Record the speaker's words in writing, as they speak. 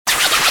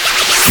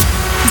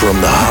From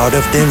the heart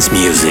of dance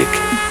music,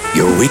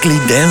 your weekly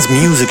dance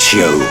music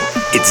show.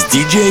 It's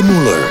DJ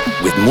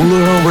MauLr with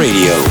MauLr on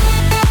radio.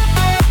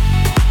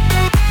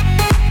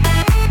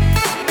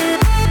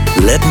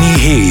 Let me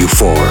hear you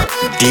for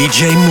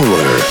DJ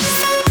MauLr.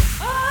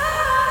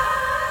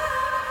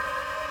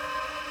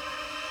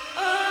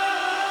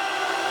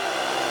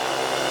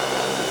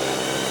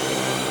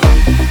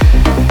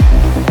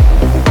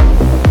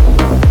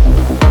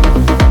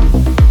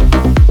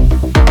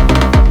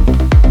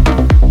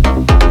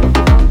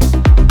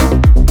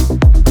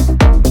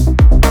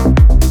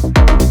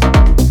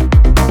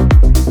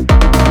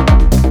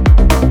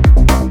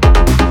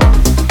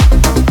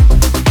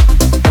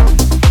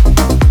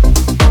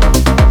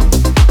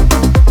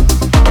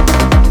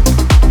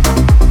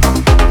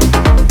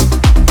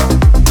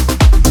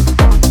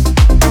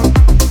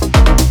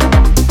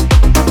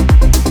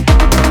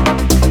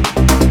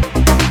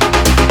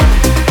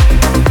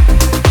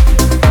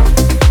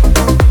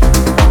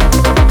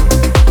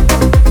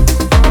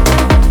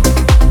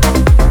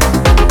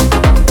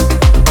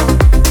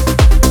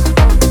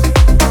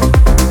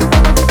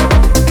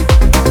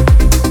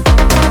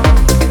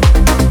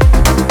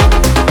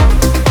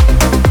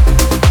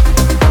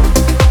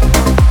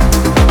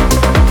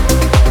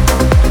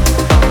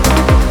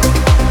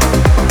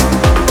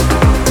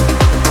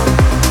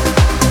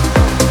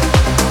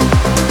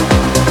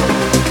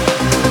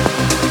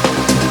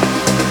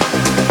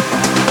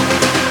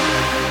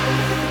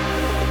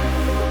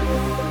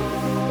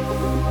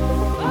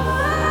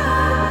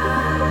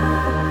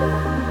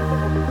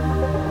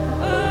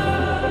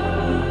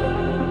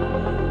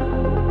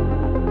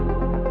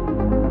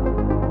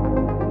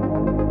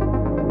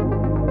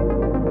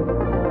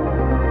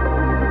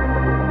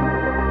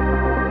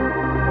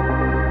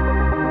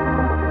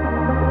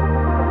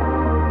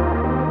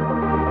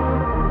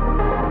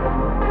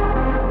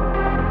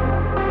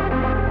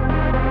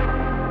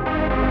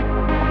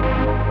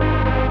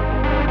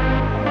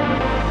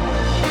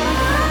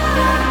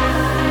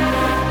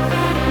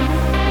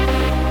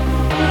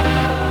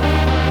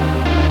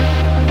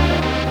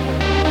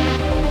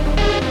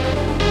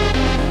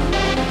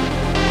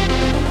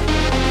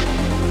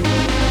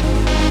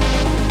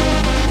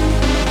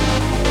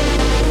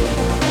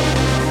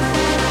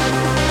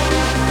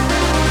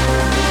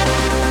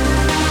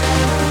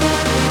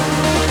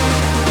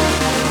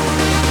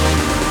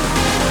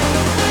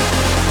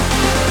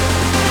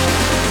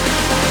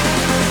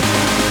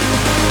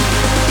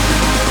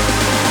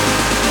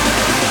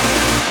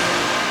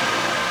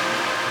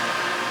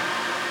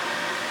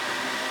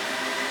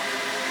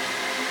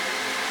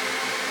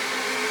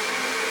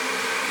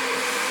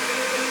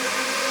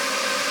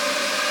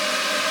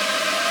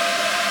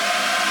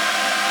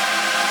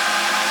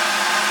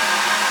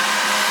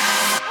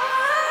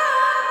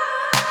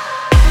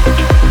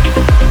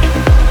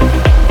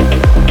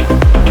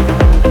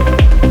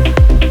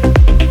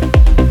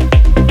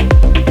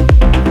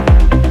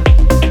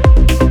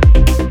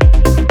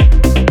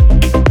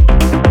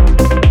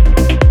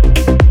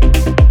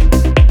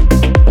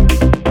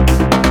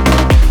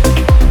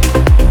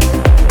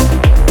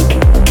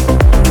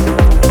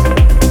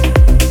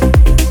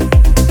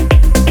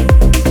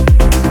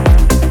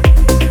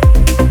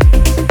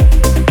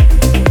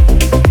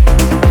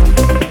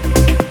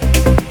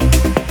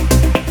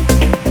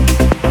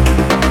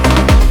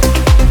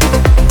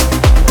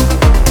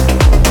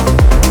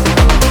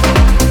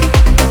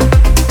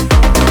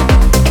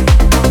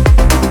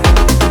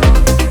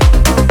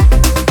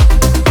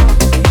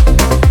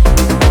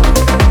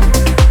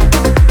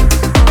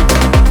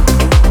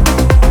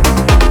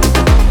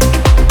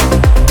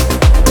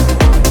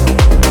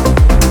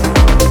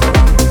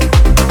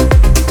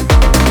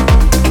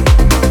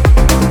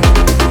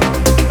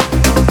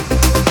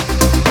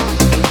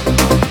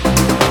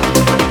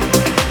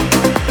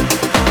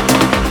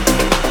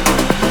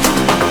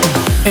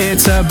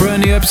 It's a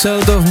brand new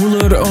episode of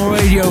MauLr on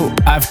radio.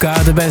 I've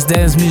got the best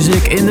dance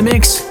music in the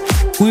mix.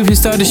 We've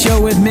started the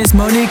show with Miss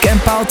Monique and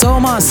Paul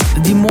Thomas,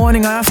 The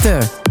Morning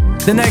After.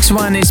 The next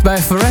one is by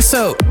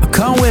Vareso,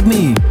 Come With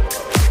Me.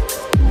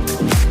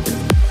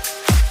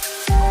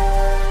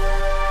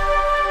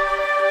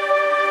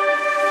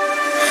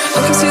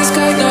 I can see the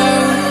sky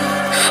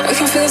now, I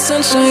can feel the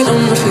sunshine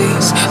on my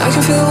face, I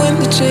can feel the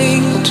wind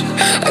change,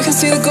 I can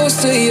see the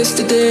ghost of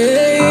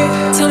yesterday.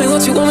 Tell me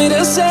what you want me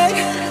to say.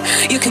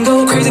 You can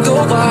go crazy, go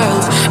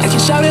wild, I can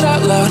shout it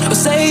out loud or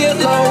say it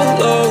low,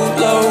 low,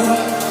 low.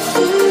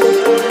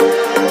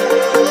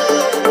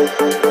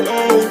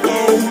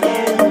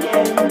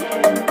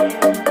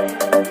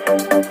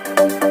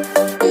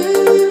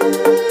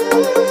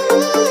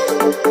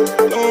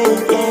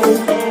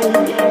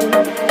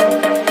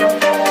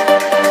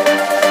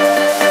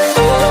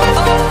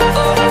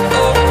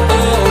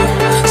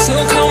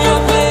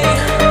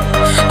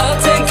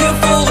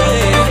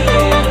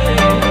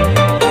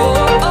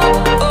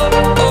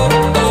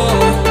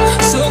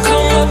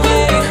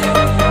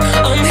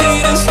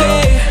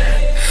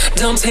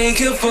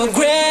 Take it for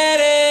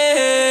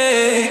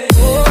granted.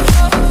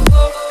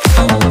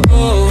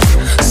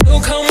 So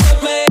come with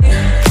me,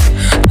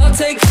 I'll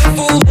take you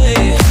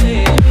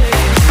fully.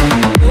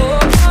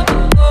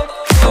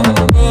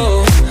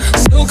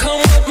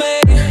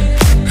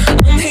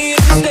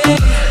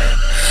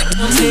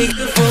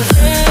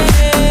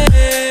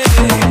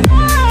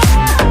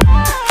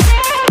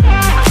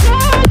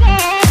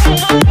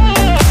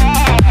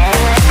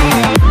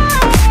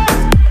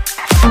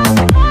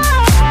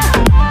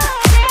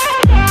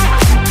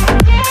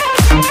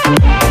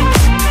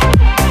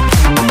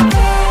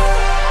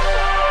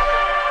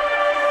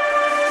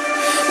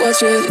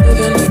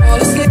 living to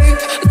fall asleep.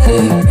 Let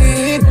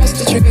it be past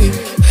the dream.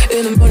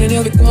 In the morning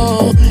you'll be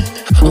gone.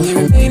 Only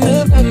remain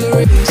the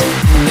memories.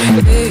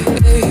 Hey,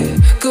 hey,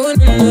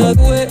 going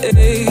another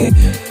way.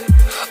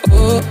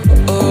 Oh,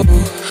 oh,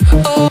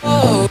 oh,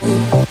 oh,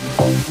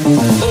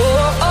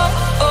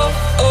 oh,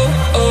 oh,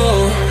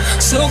 oh.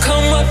 So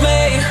come with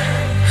me,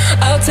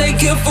 I'll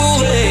take you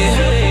fully.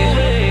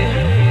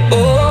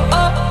 Oh,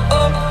 oh,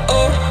 oh,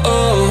 oh,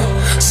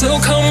 oh. So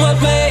come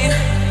with me,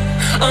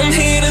 I'm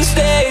here to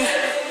stay.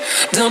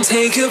 Don't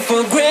take it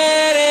for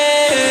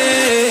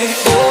granted.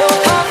 Oh,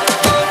 oh,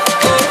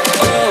 oh,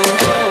 oh, oh.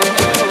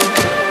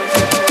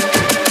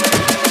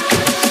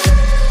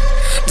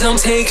 Don't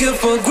take it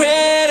for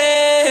granted.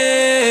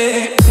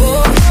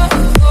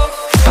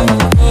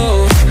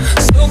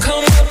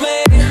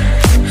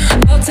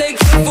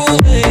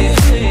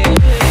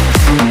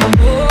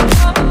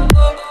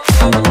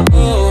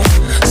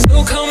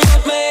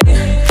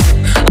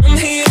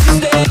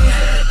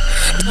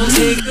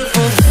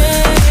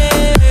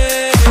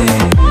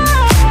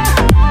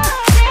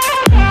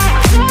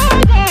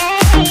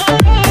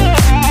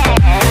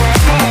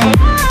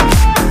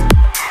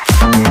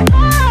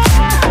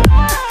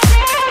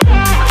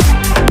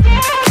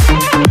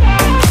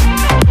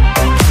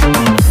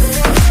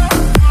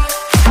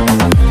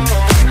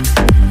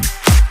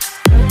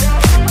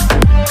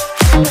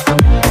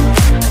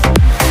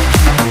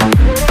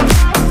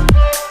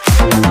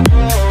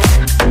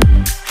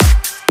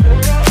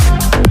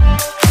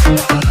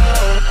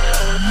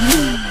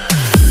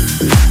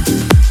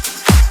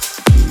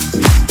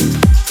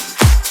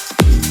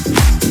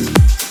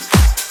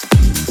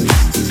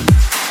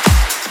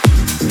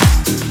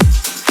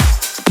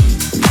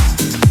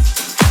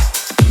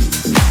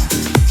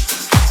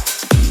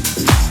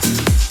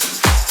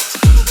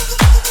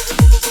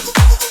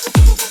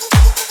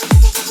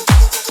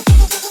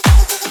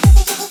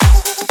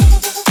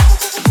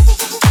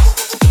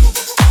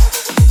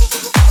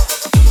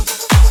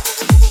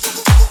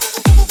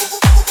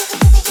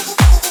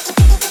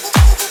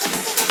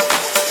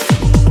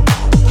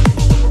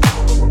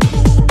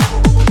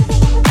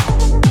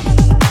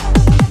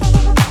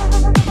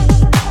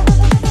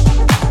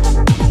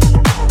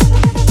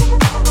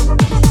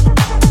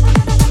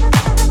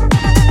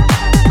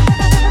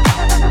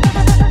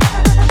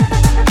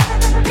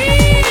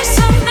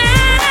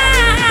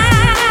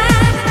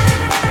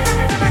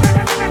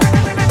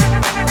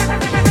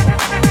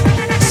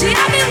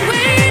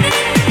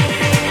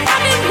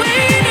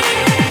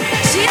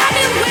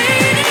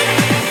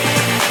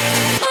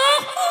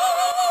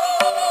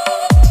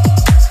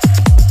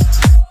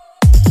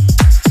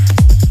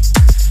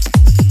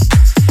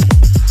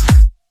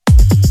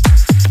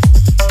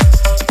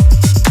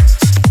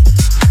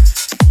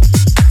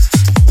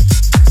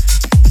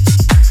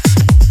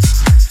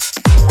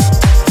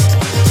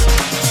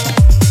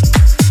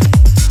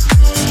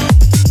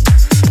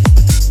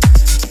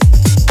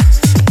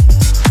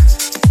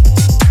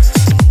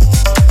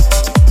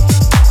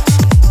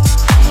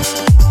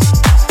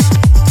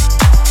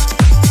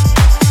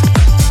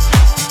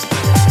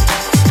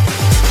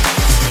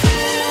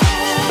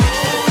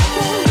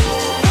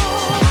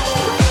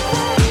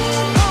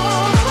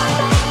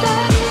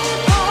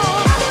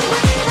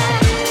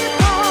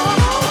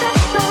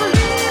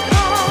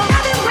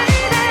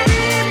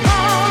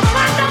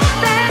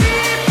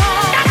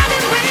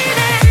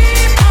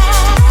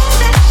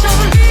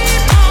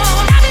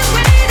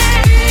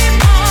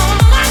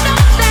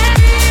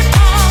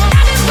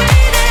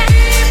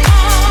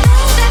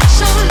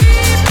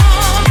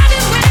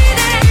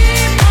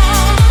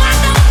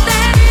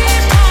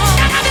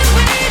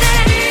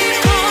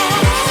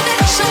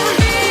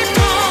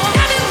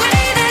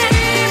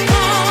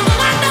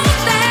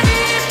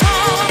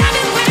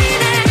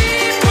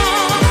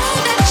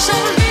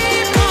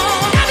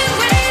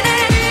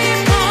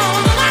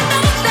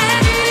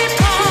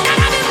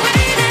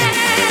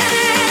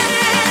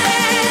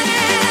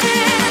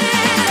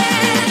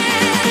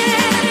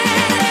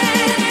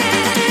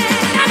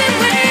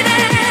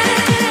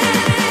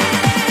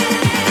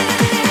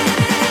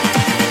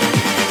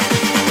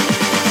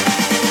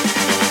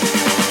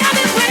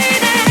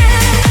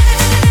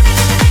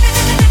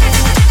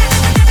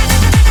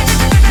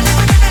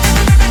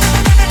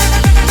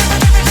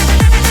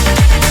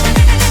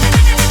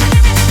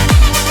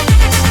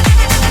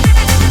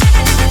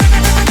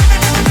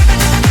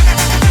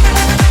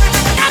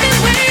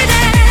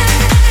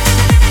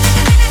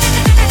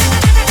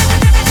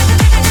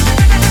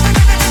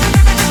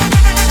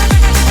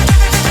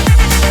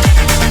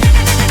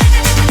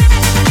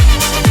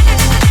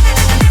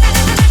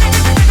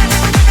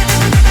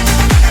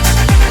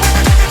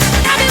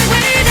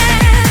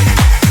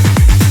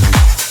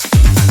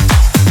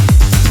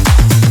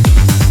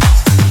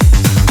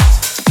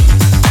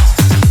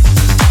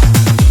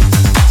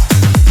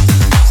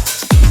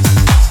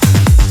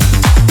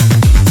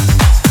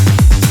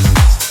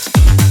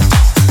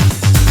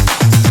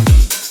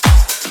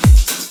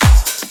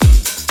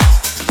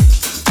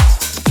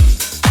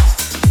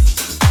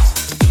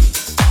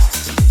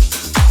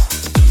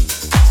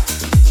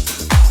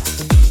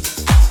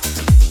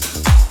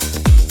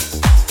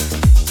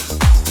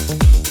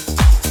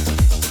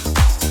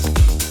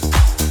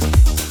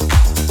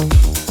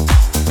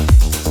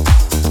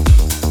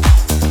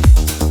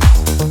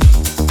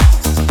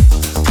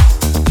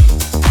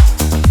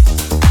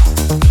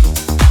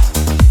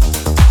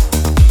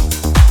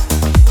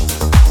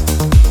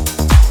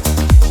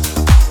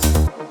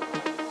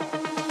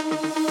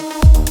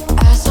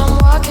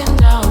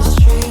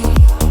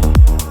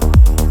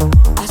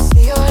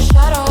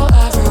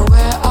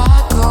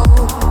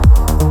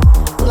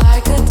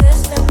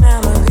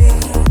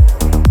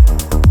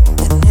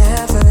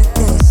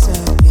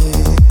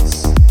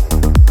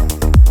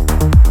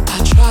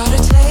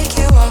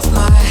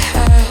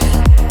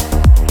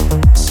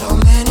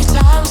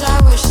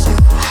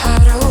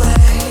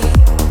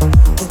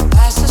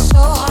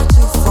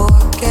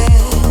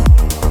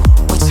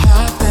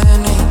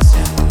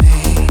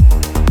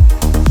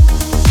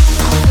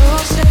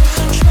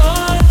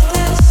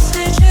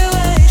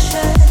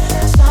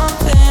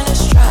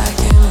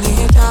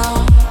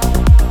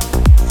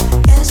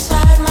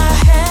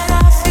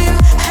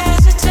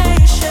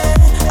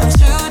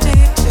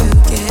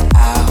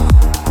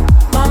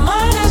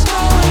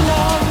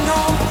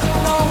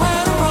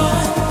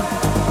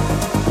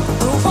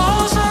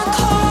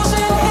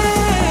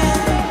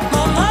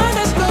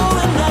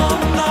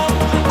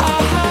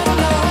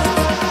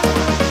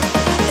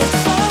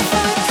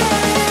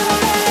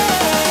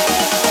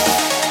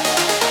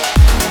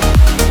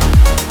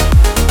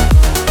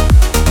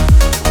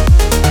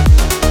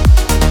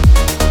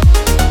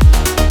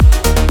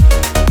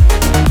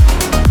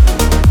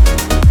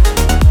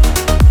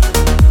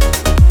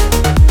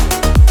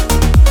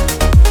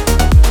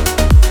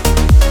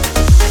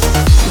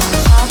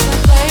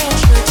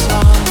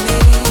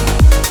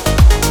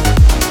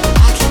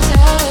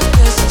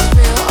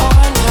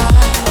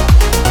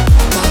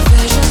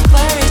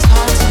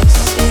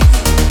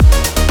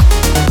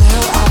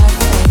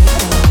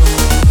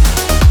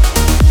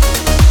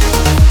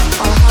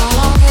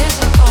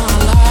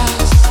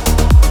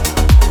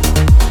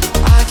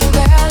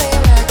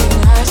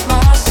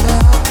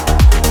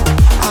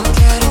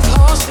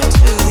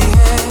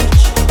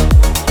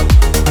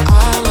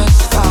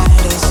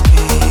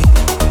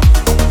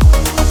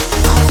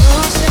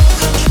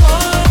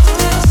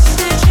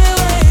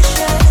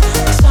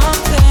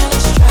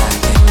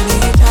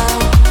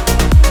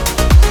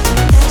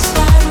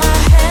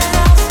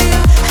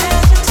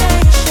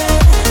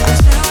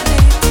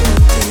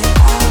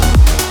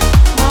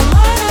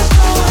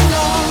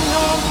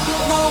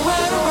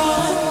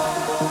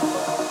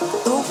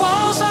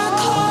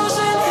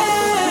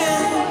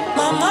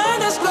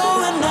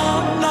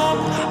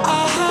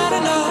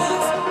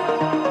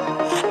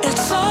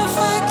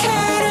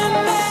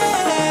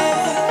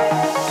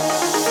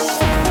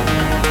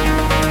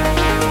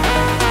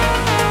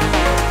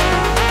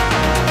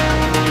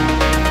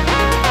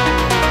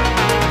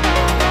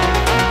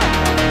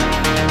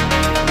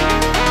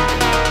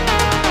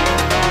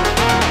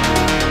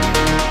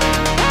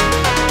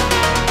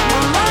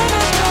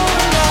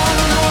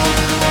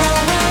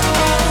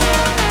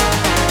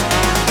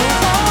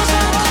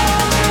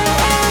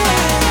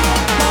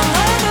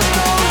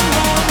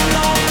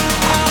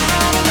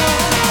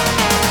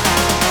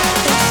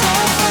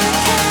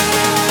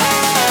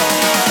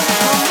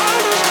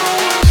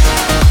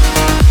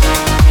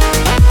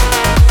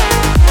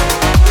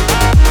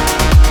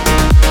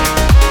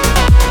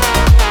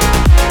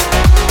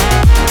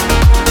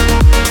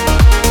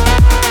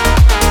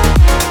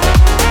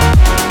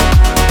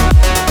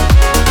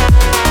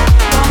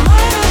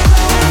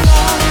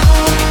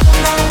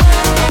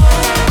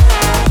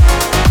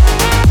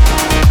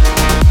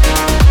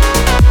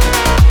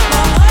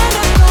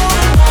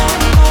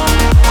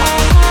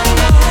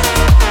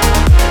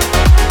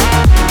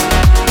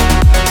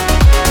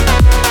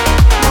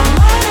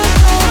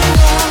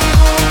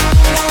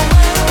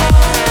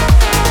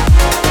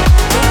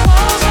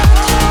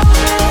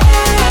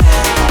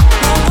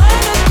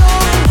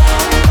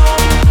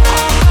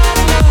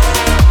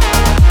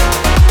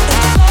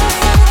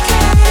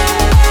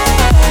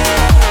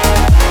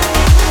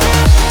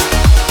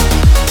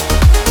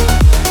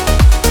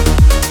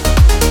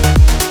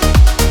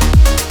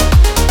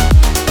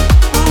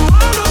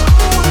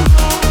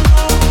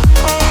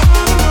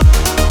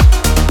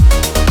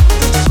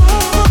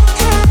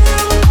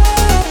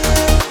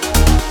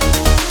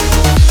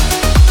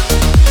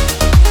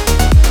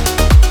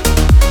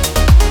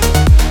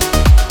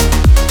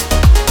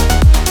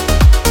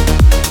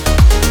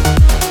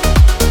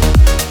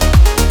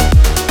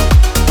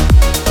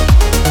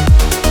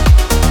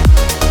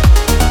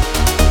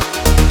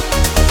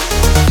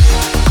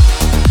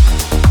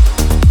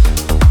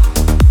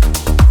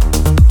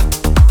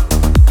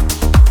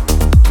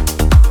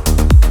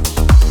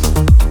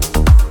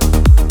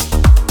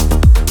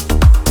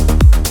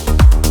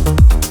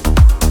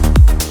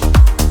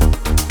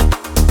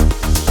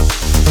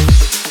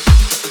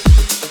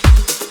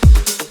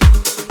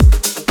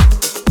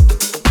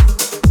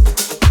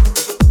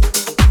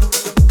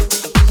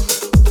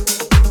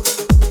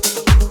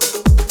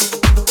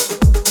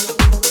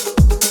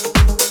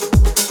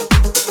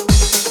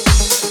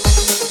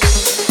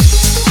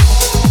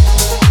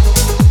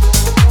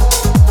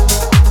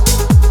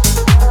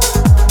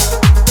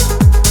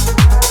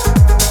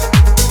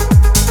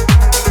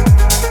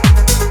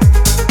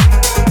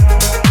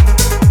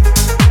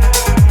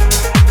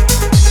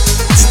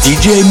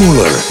 DJ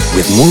MauLr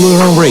with MauLr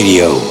on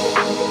Radio.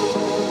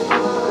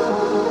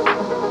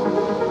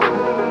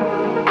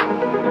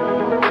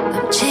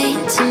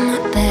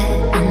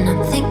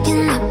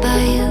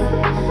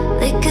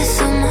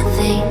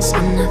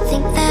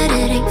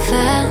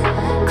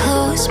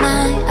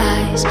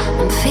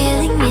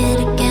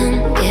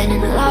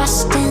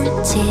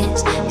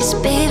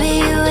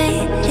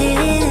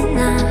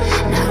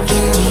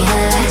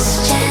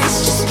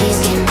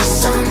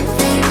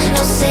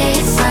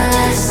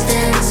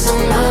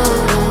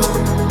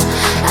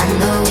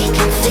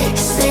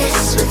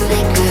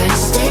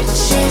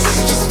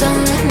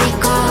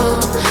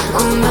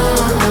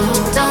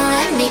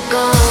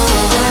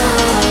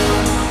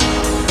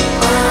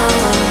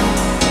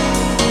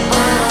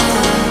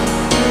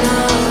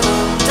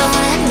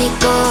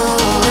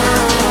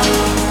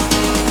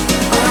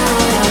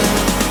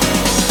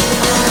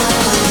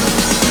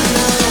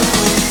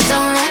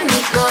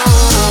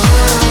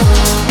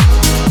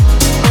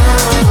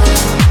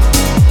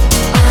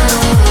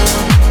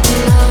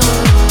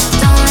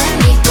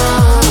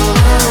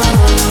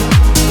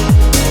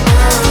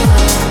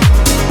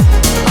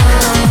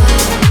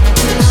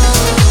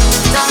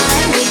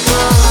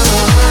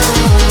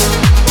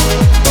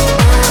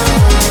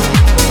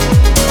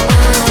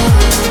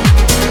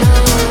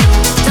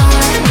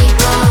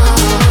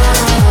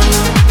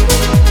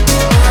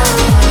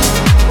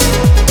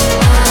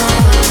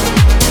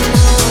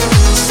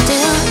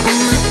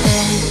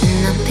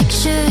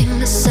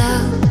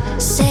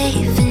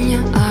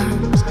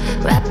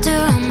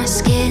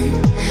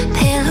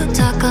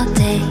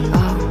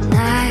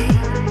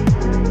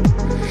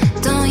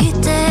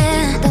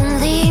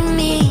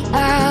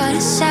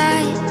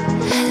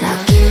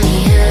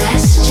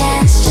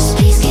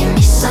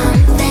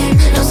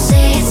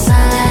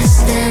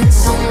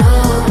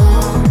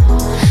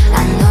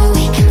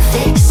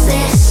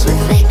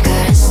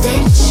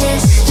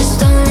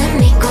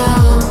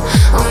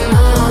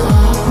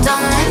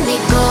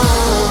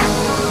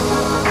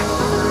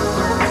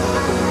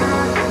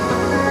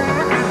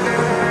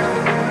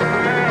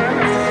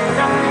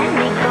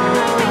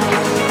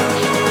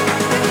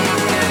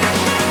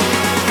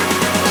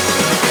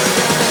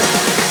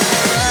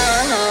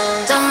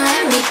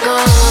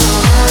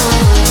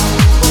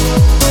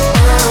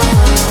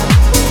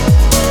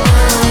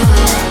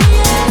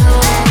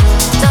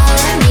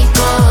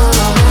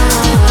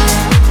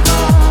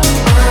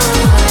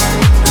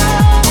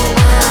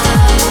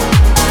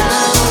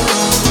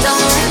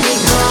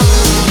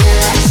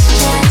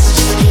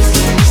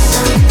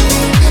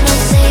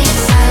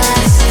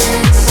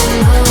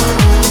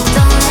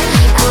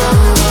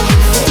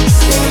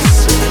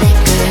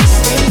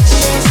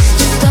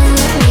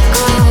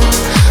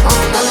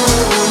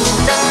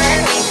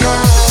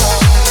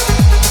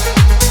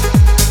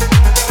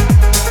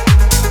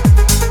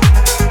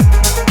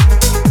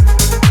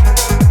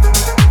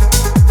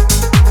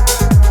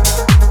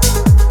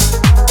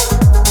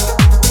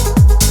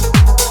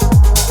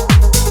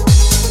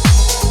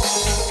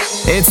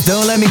 It's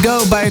Don't Let Me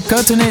Go by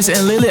Deniz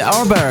and Lilly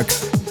Ahlberg.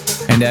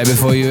 And there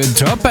before you,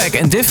 Dropack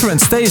and Different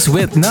stays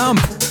with Numb.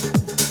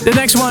 The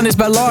next one is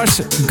by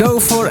Larce, Go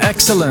for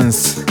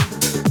Excellence.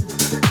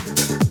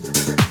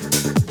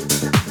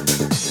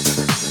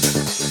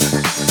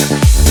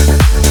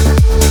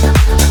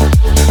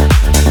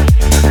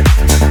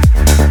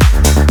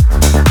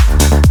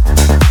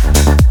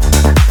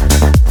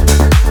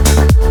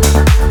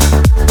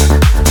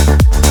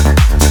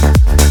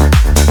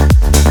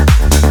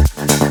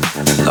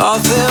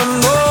 Nothing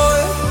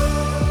more,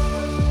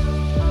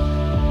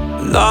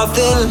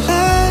 nothing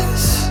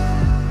less.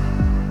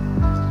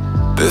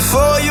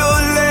 Before your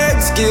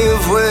legs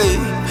give way,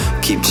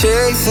 keep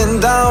chasing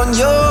down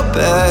your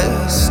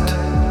best.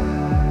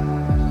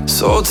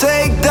 So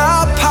take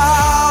that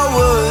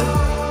power,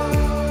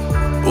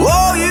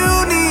 oh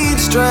you need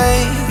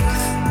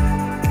strength.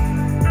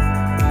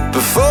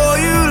 Before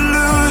you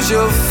lose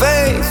your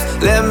faith,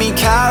 let me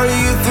carry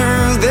you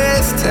through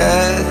this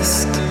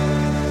test.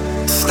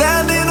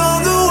 Standing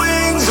on the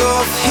wings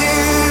of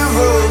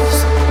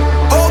heroes,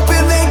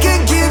 hoping they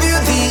can give you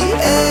the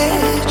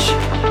edge.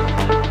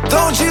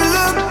 Don't you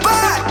look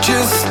back,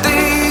 just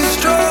stay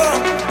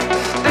strong.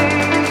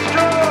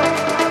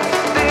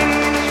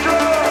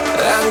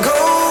 And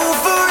go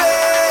for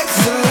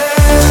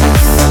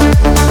excellence.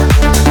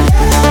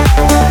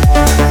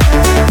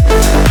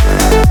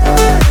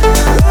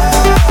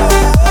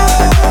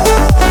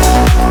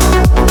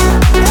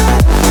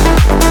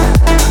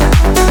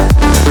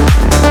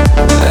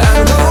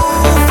 And go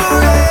for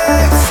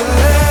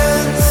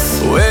excellence.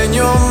 When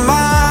your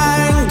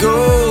mind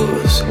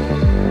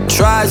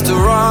tries to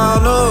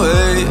run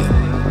away,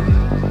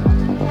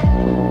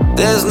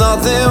 there's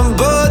nothing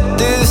but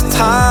this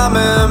time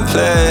and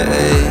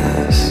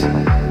place.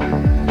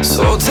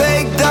 So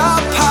take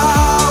that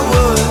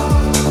power,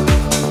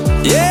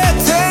 yeah,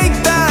 take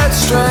that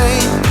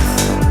strength.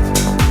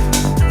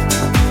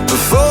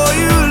 Before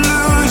you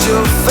lose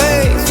your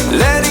faith,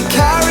 let it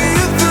carry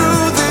you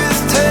through this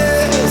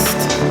test.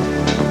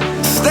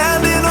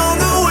 Standing on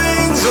the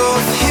wings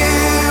of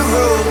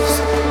heroes,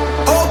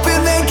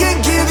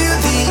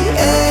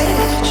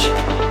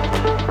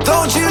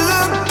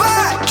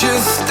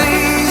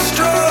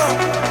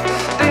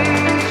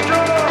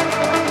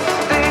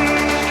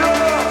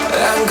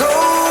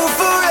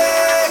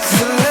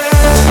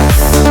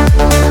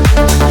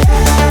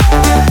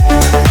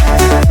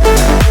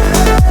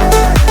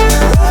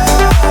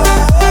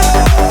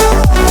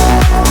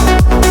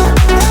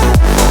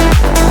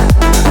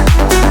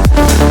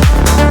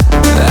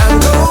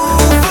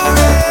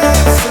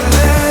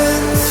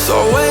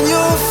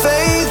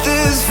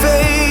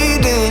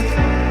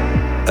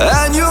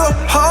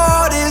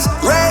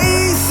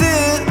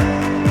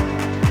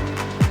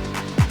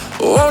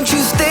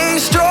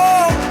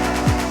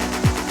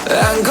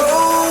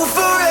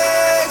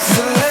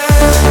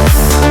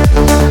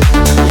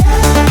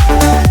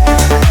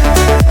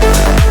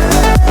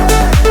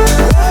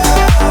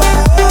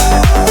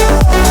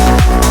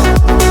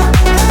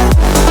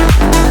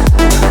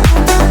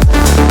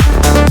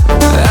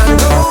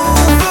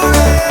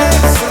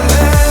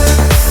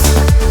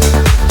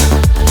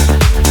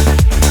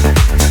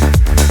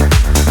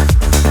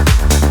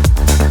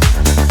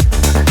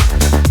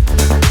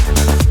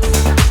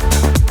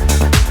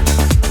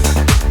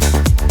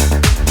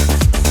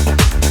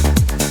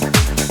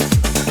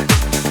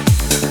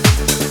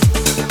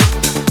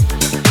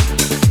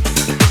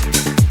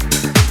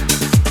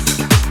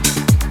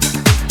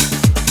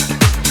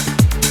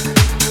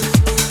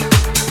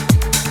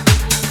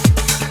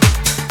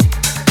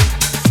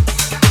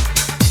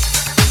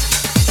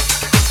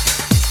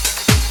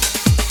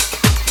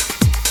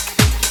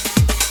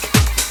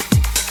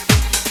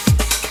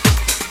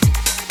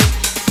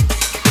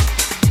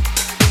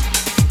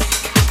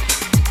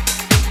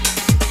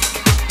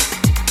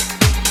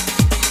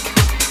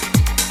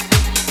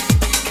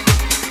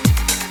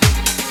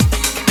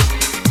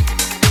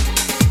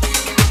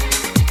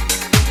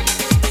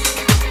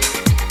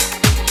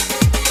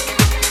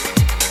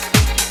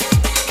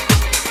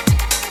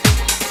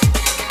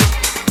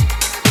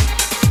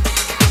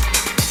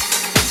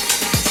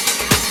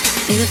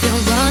 If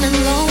you're running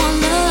low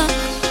on love,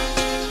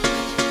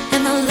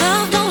 and the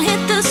love don't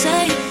hit the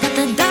same, got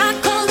the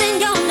dark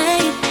calling your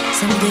name.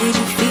 Some days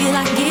you feel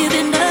like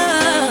giving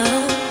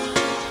up.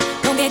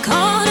 Don't get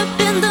caught up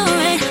in the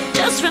rain.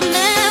 Just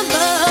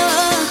remember,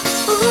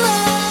 ooh,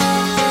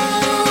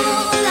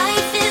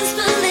 life is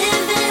for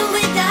living.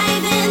 We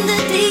dive in the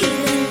deep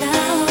end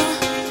now.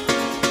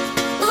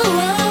 Ooh,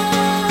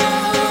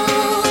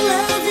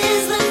 love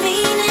is the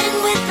meaning.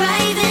 We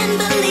thrive in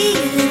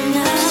believing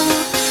now.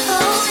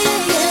 Oh yeah,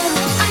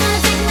 yeah. I'm gonna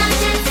take my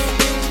chance.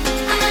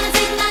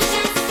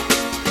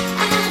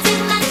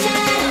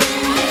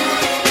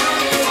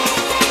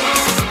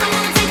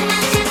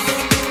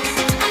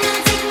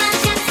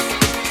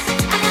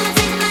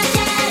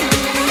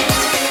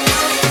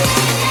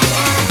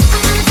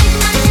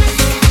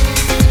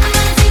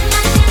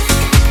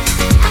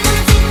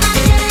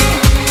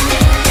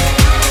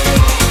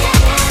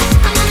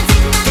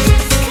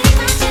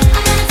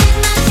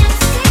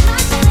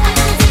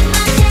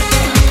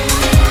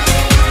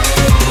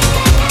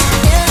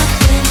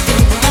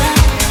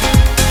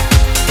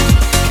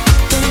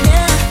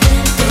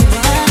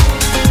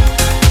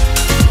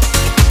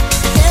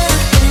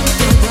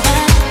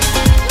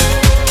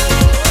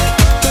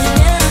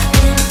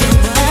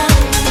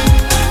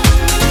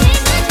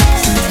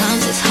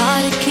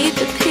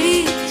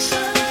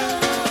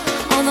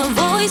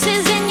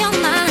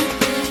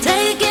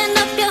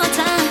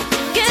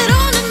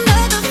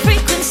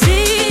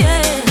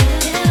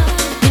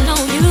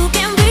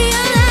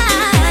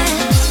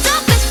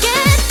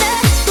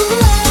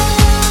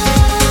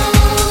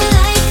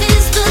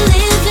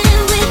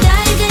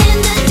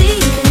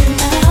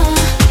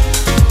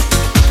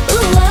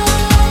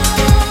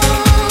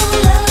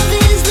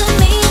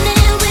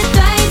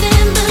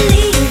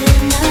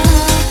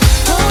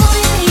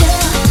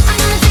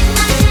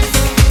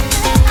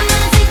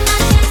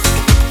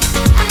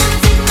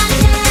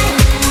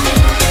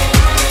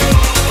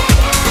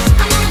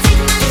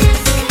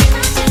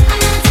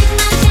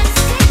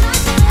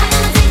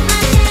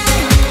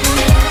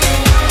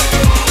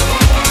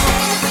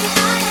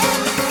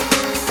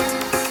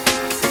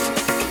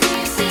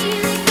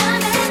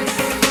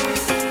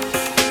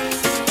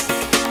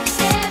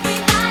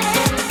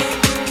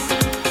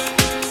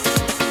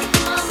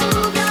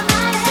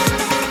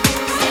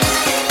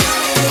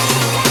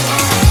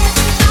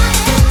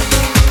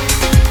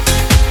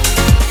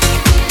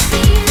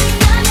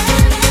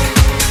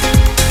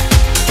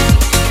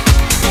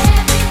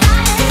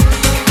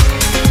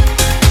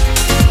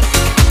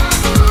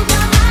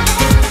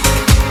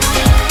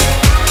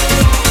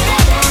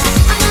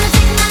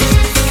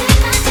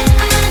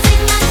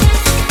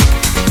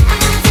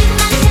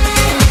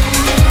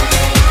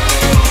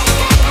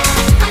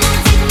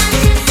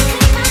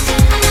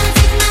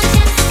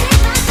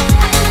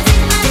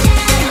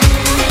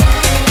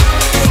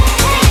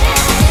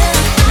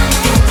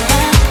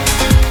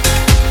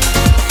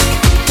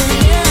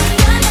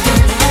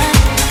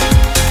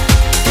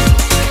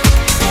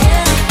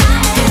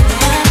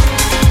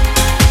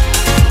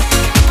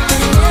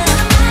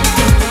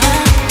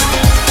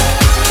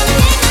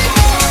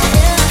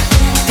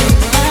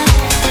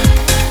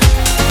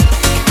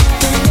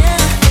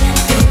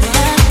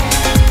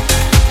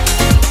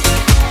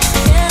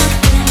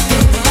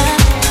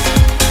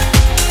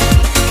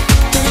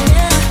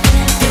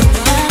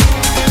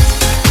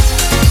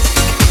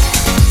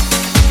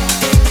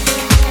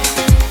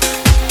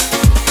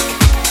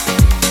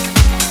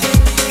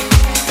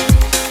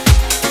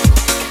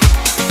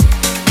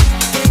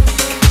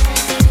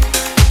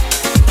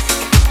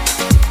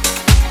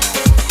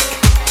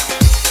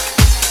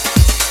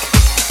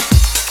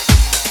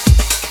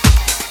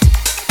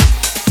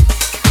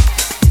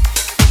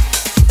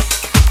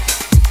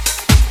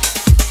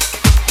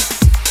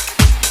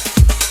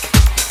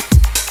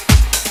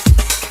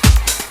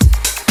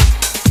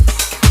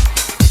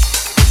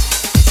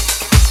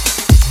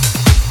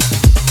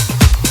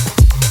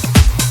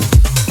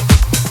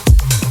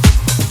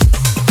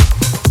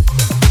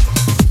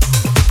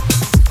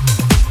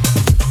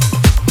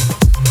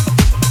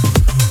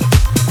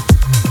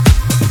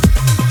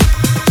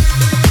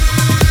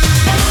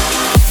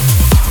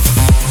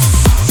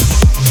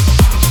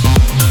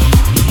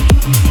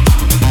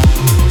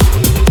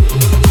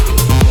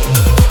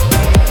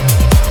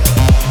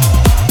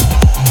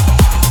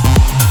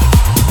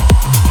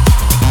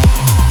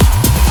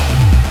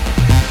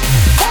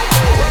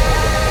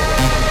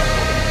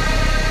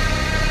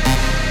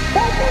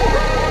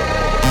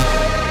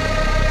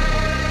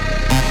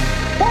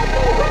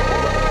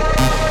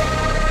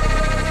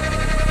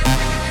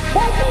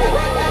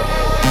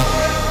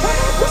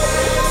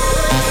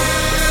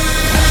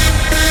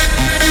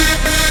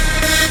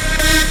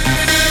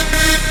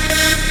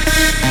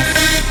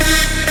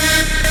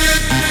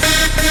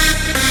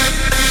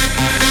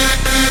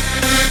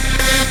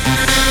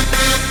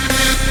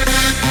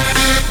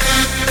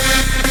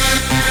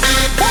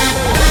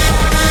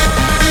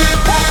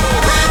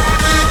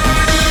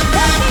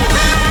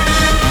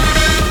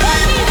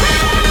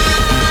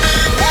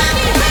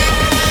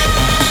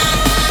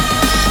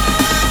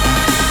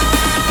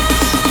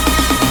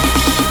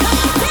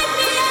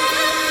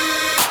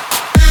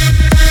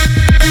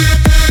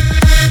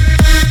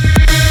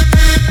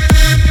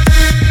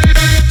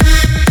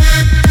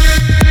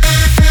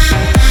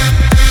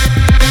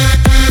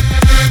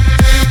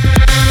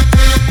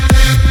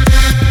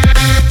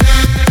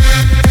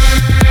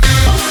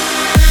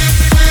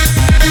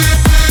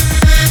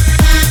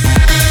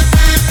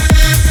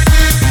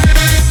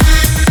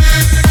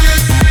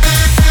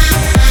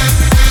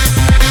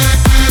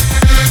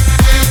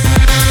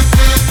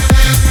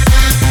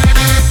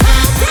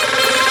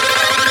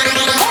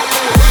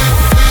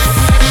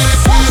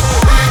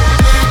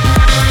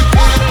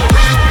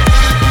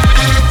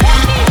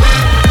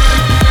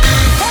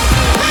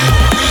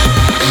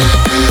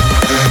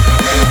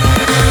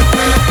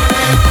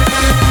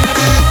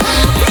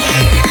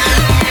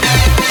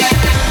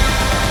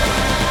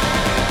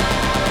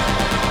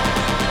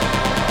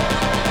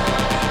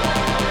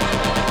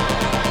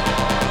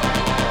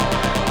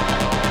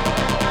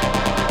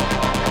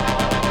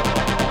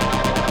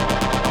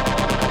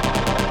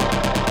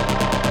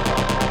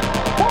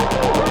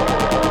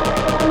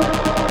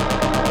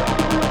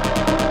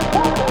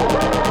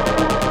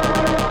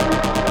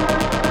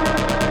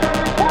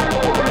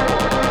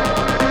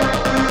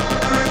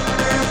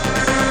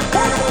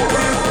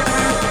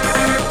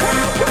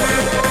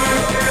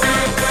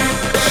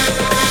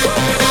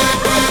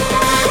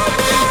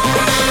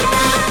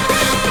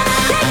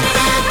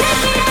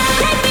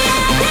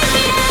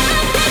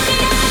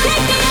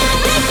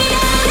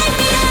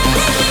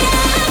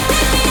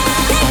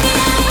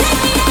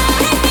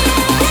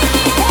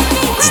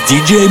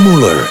 DJ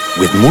MauLr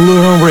with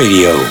MauLr on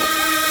radio.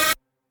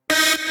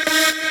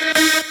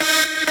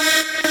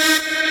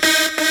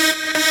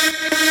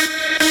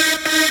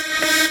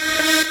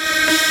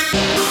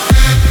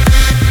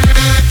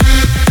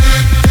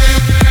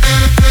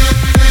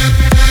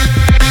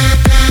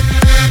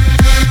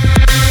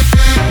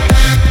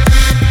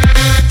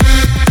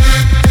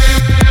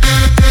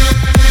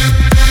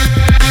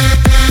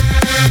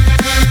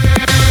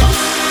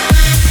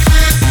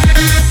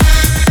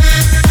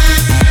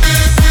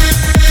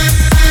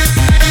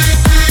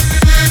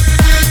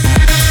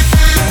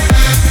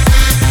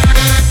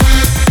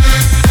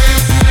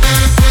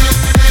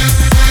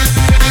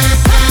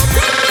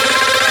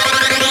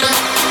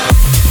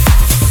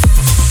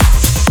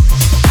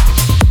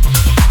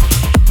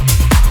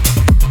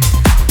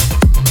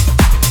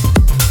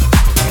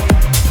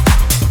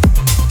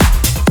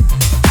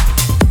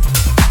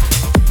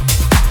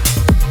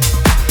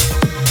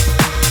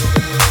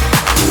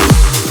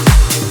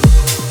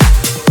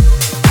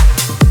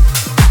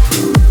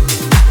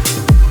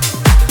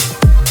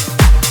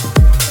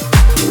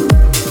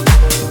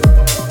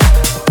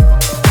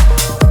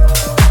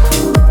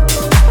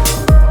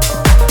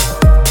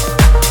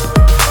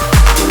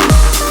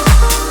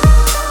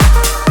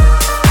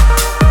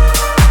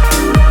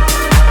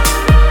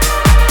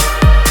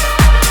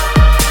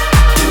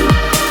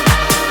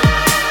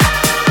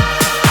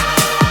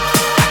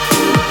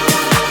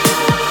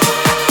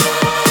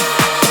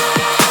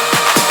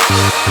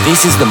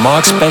 This is the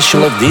Mark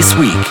special of this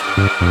week.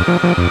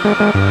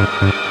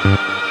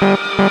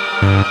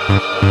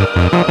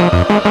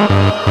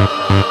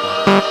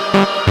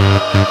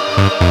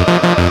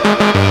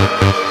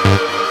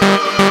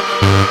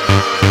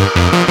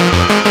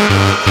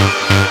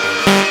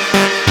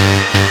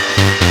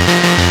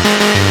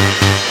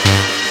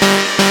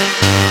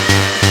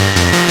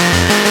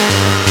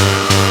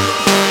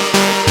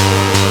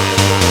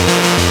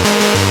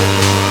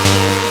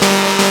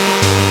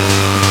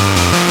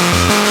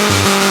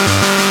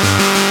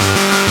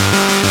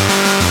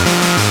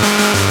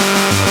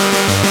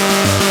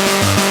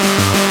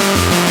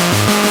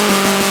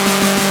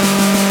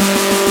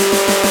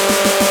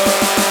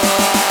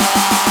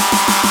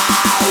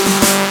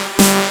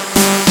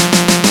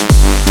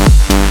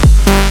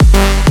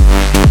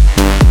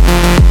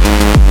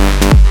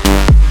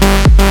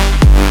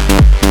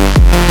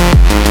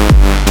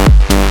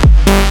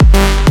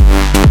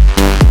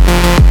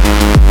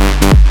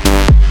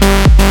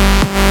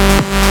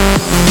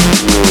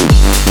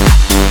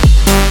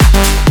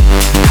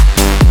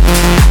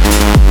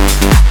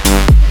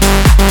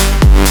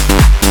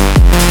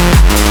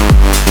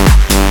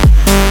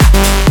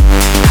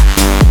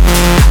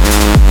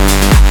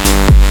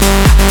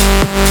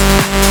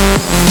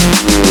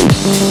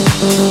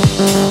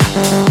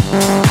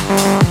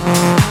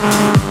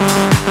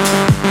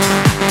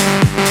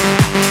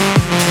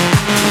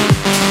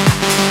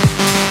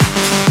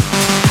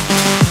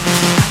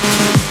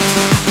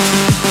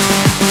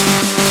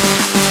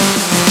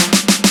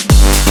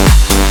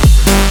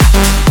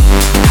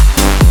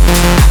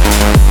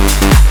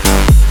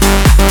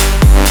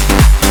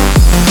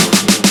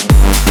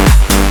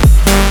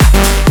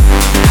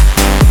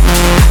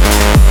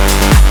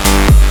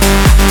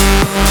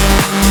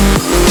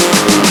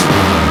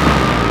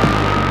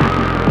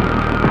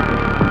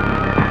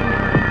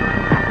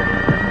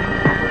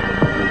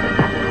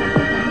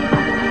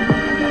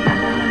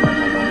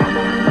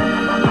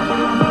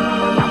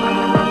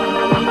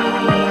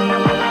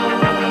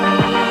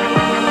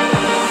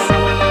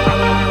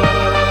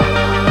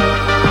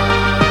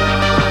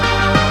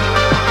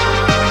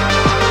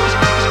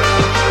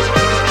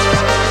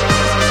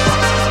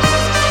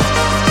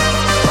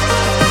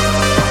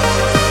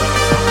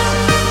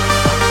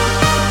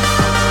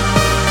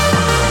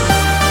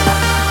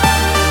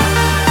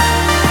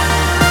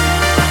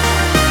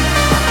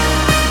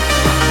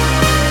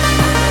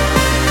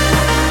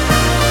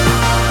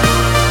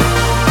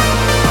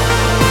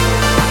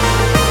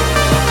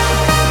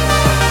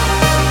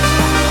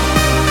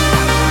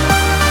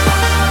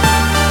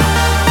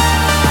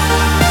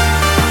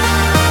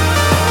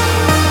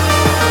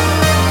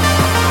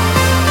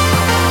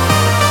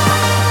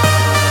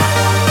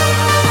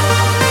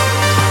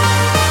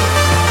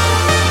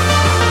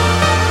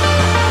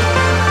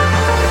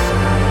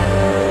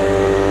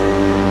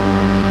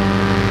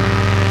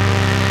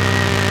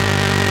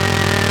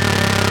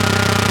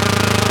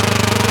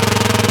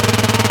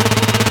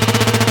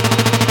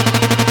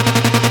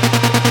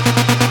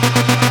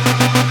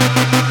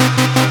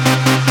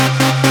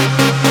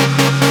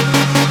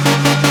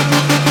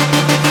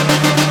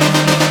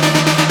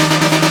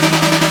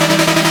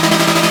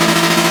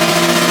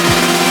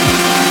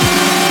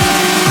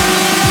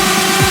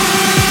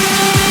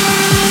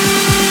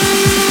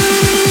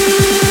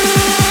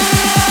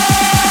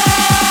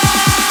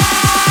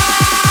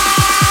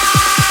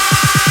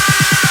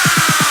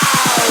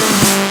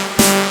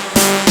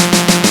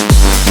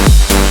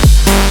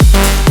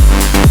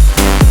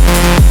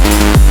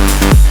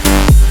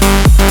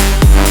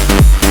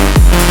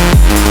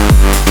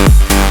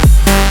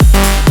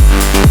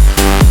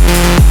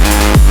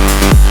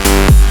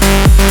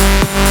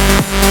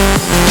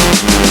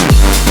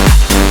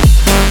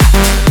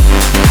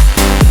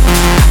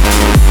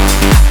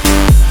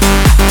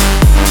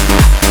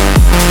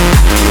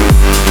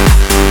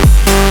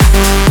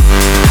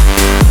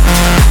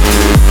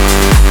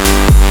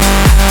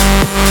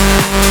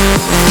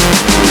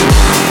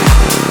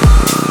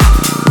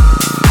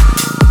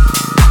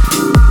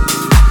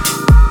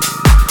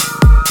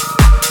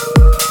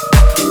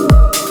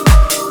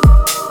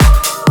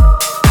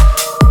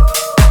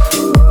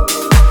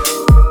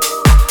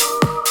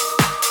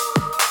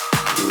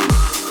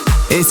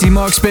 is the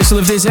Mark special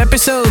of this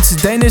episode,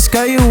 Deniz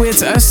Koyu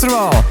with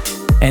Astral.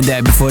 And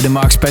that before the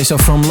Mark special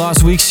from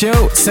last week's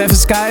show, Seven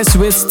Skies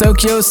with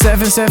Tokyo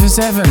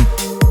 777.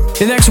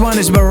 The next one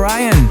is by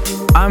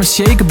Rhyan, I'm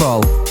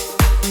Shakable.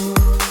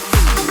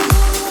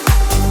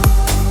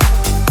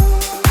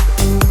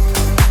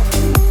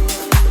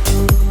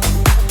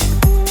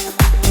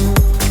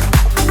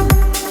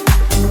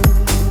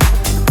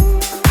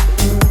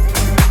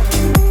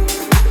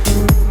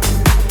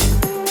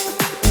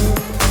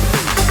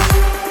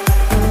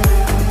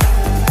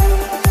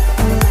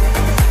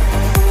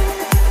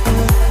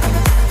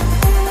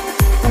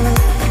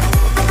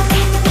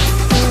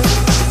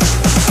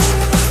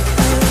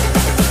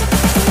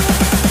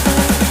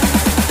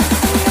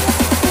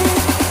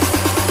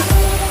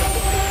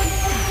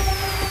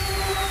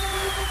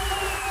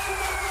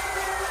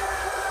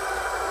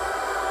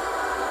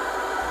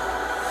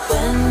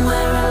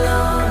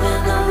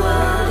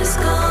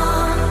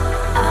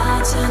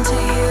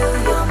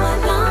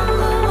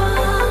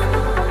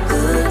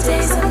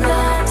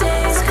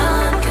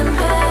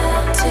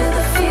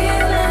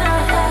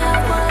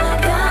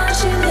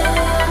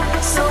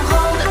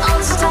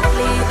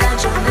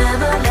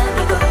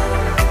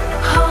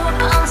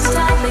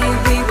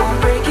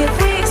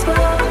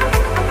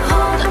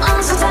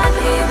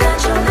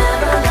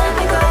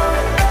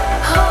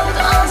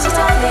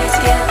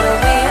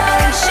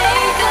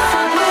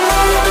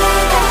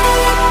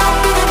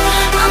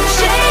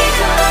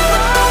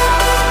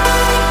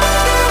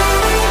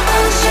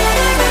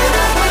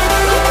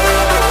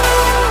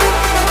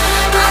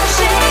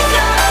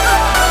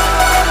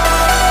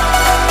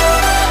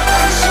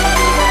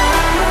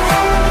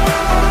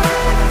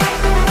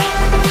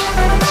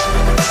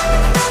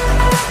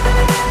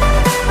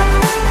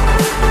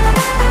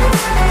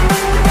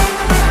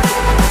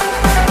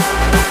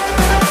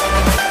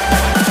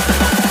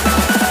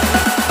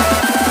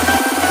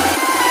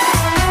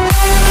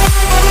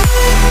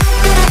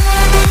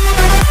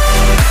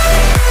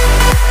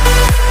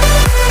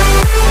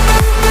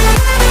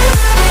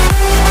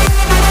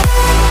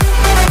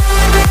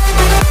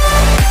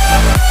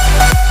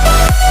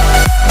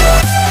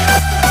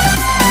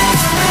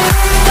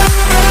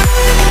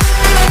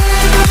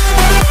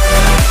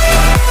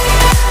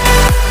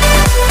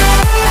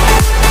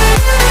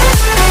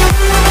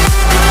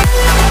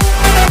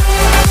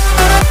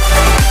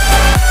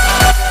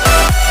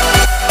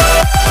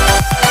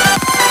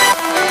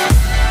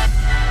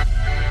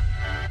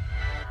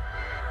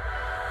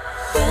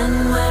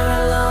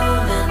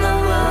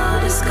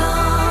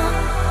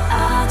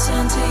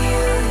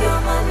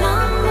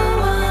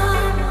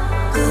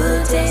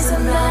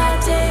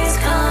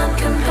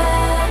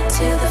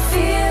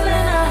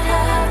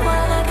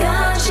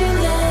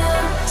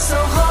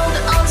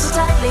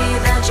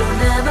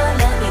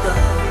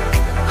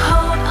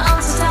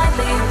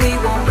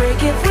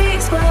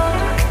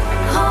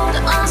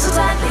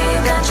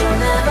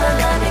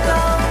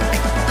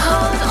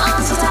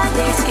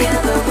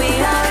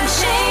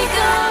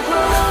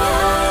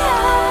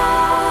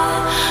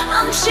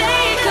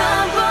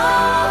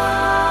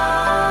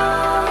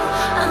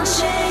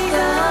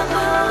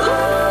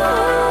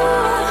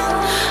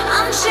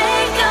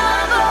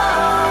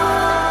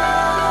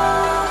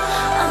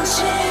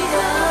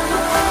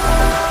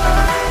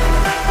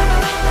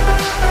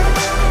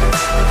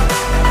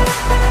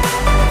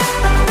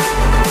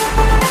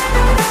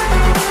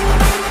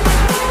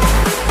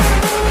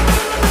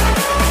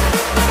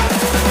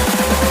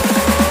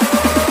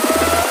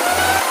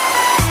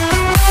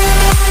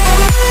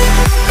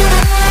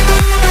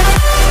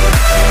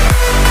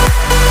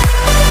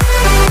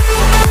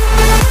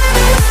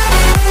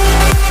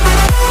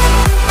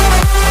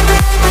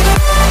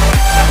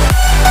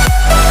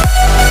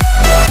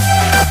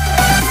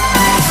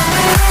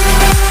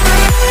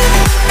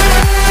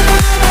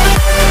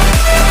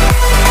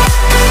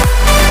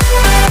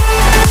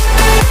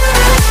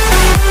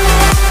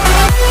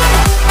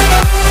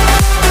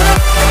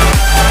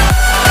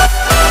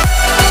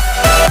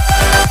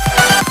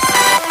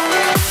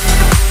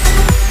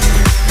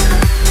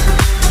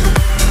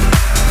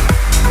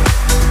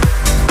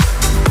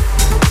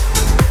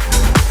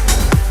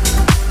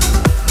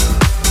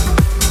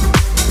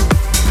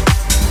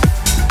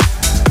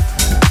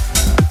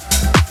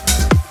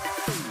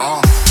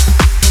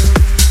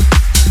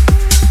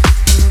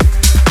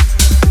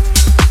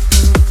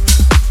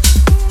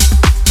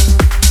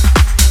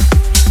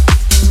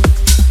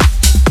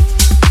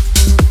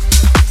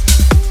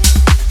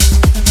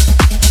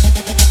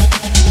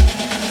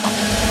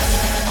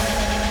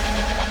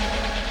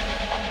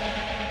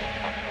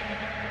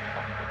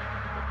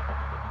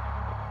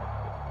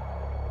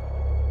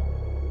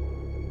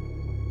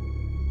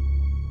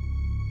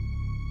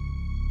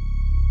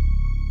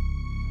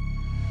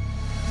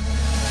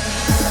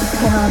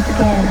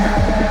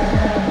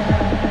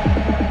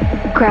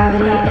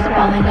 Gravity is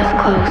pulling us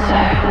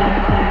closer.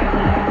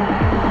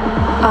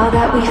 All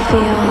that we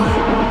feel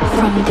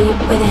from deep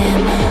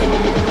within,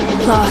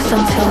 lost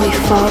until we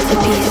fall to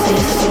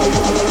pieces.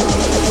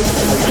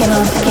 Skin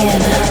on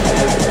skin.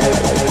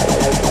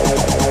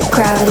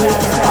 Gravity is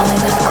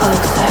pulling us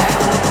closer.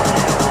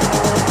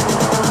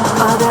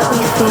 All that we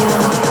feel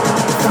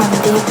from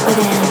deep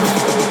within,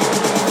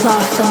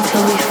 lost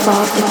until we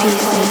fall to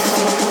pieces.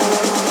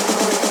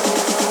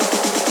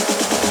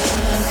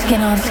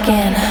 Skin on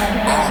skin.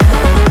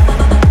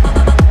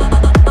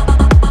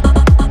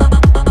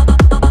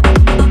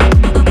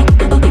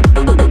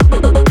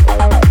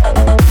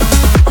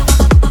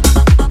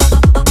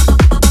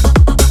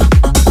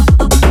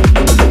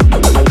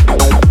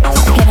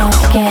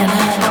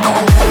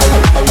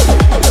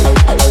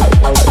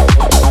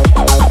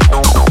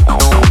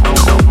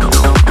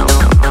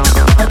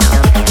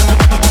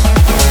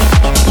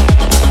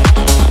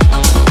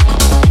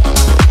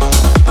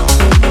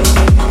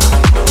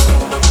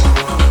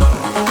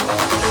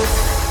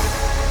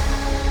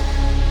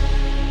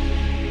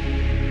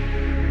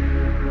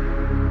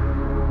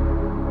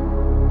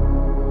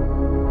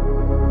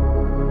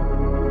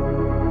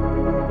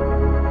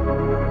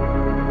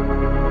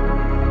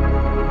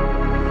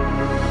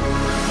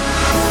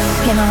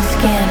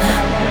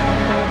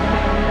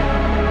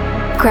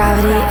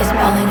 Gravity is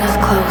pulling us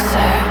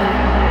closer.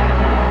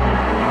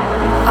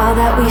 All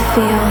that we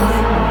feel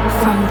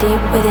from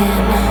deep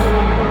within,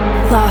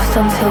 lost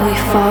until we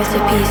fall to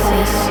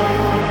pieces.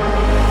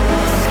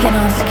 Skin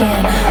on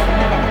skin.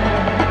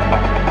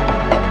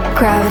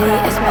 Gravity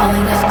is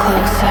pulling us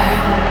closer.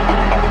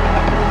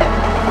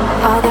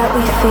 All that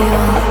we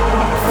feel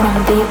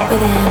from deep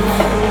within,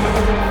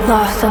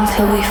 lost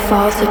until we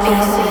fall to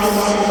pieces.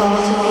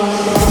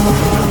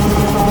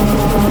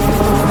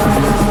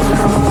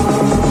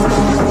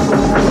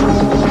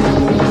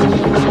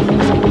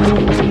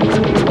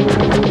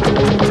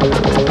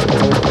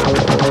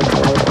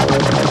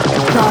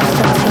 Lost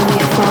until we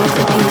fall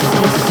to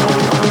pieces.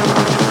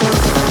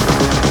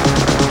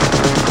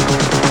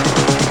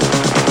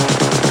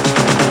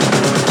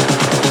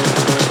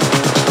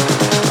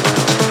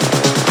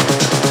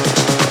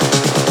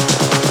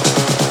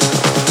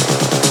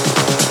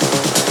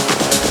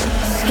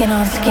 Skin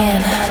on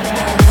skin.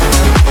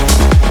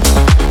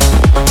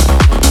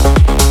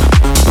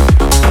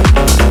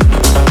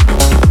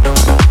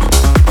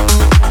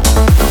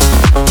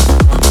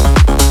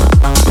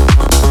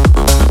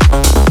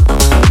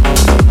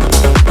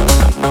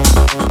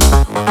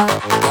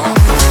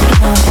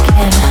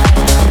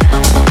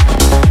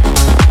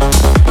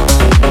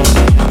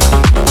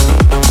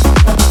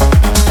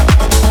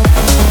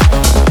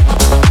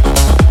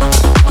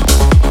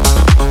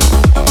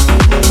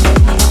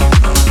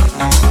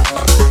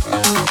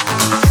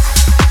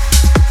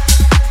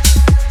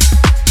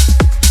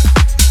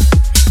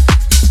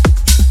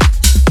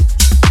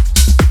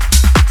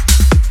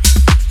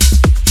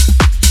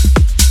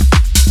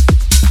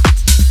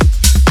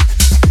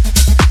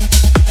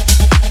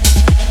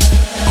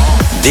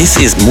 This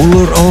is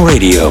MauLr on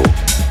radio.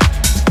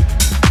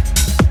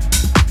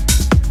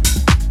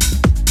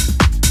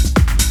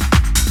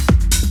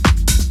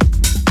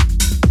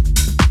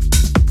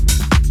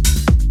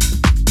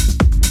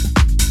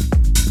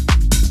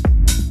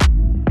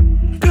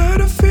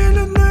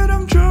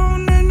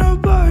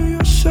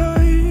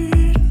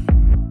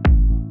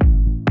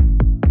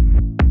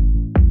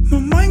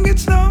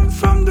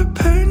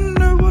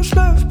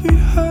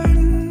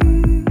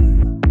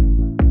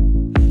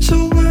 So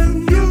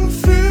when you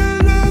feel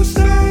the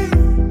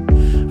same,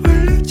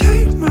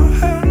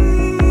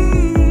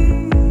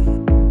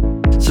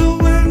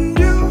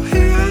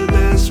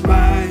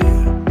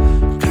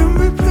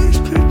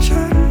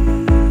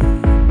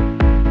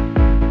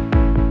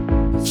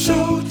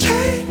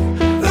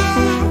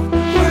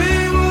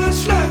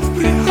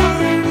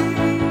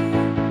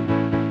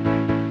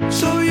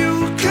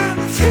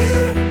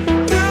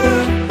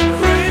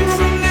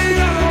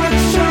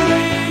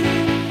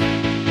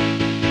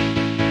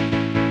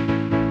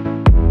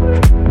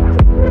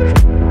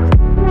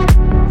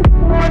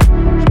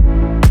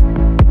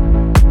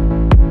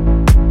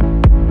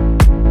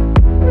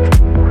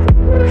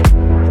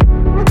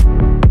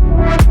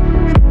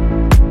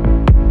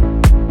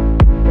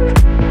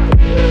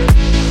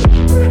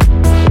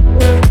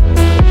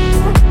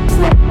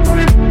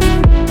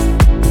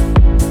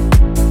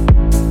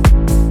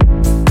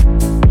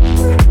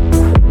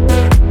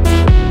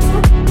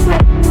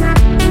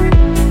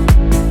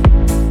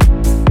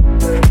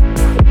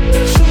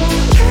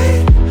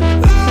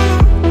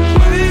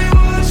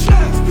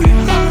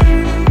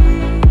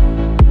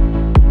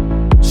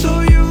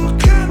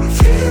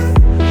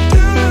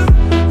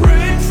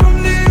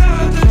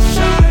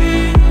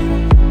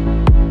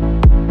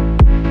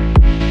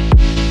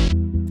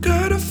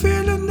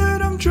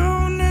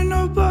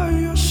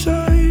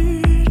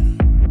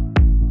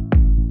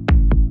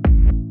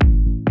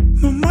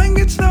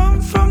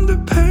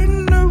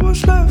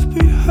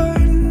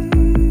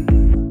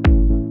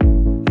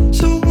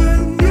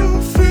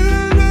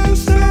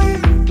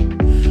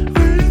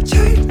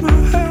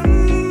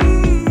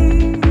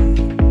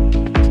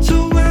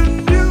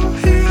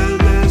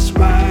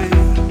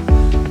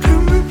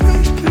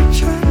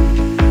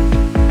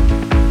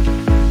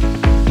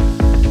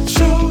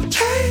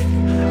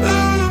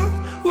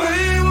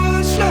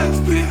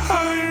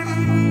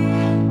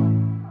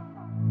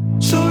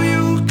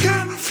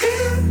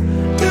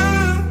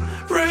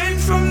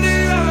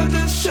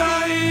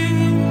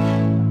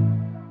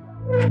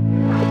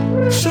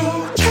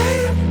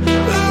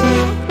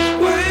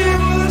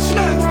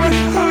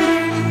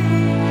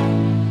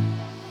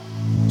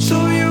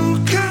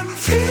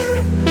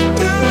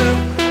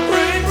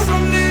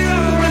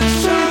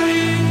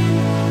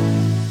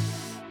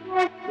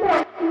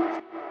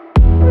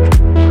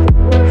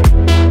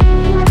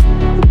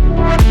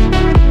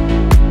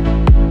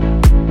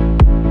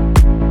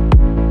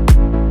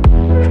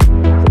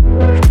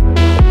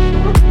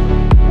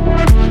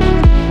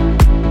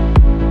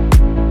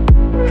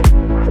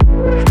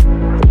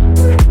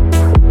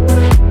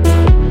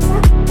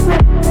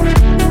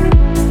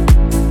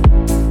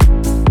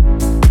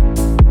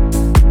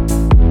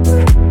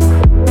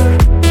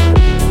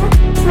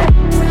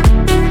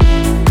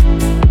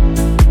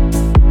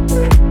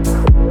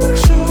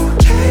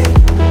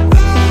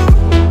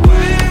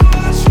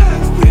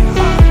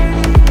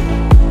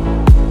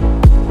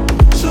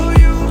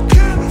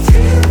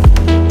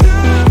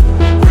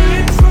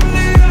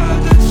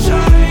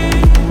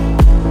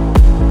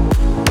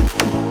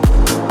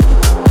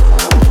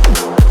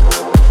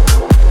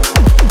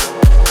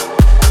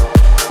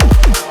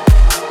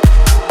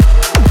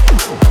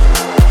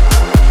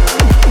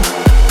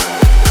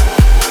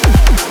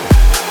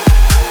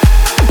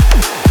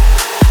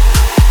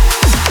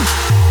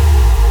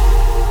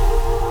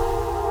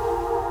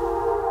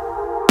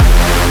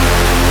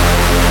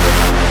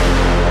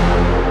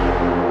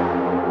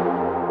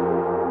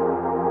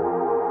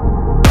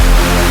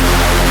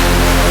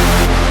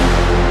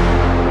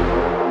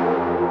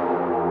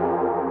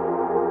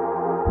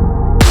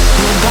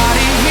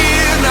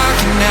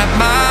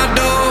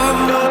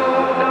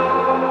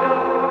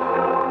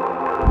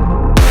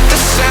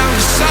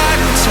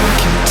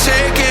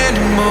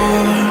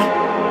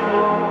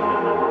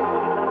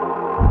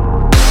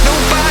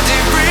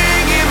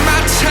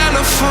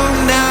 for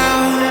now.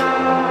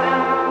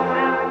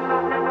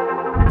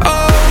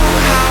 Oh,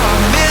 how I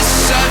miss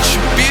such a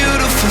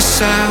beautiful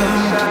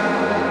sound.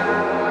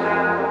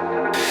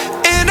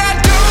 And I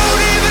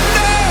don't even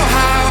know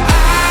how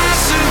I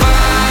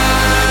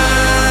survive.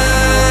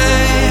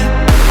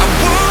 I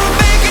won't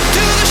make it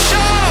to the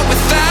shore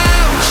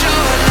without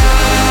your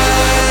light.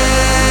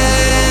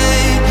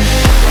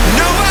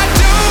 No, I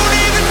don't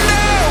even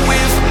know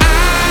if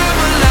I'm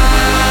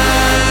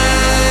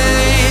alive.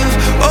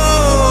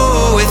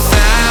 Oh,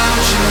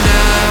 without you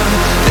now,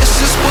 this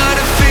is what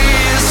it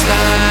feels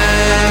like.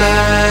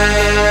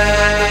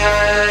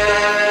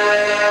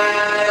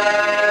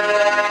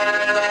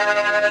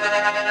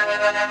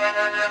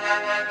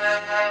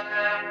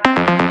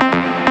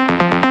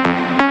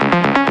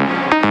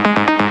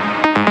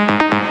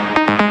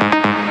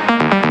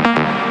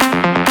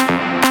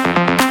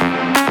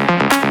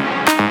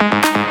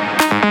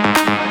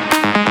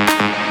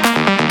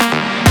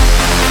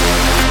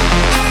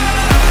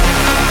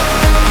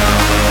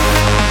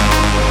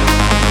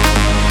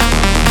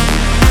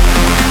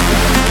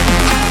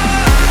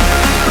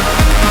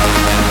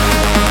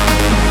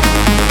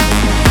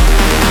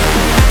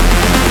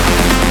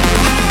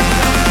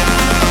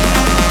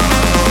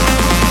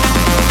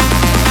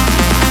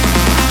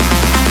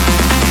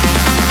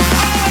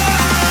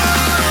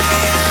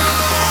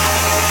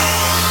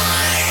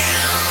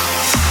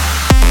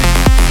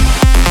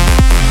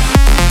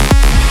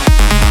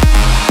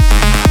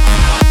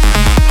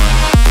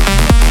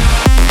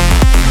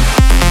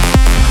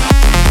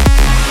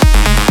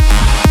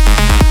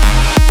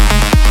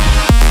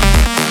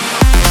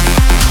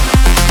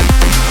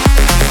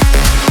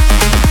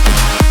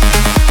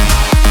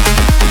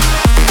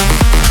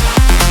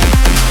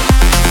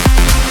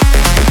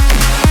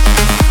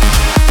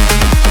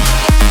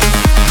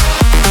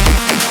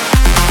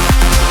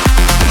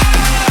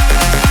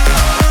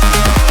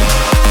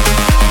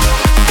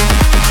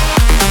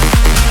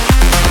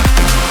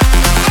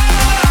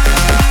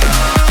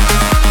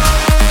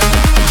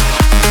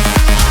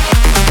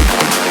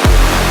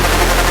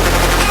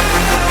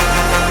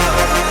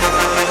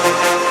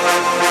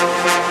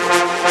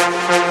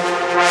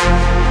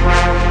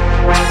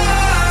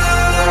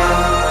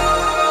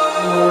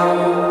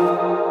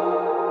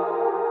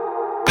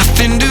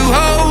 Nothing to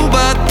hold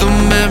but the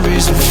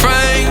memories and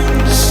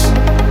frames.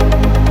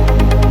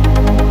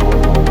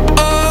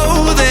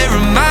 Oh, they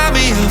remind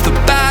me of the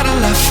battle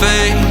I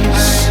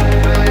face.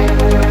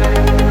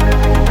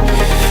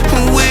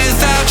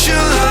 Without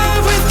your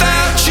love,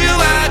 without you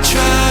I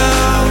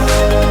drown.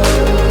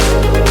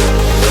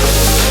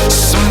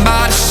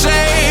 Somebody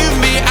save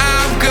me,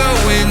 I'm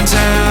going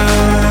down.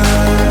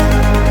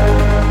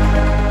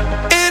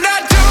 And I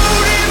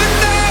don't even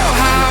know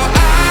how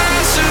I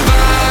survive.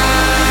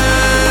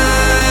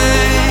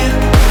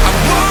 I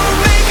won't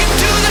make it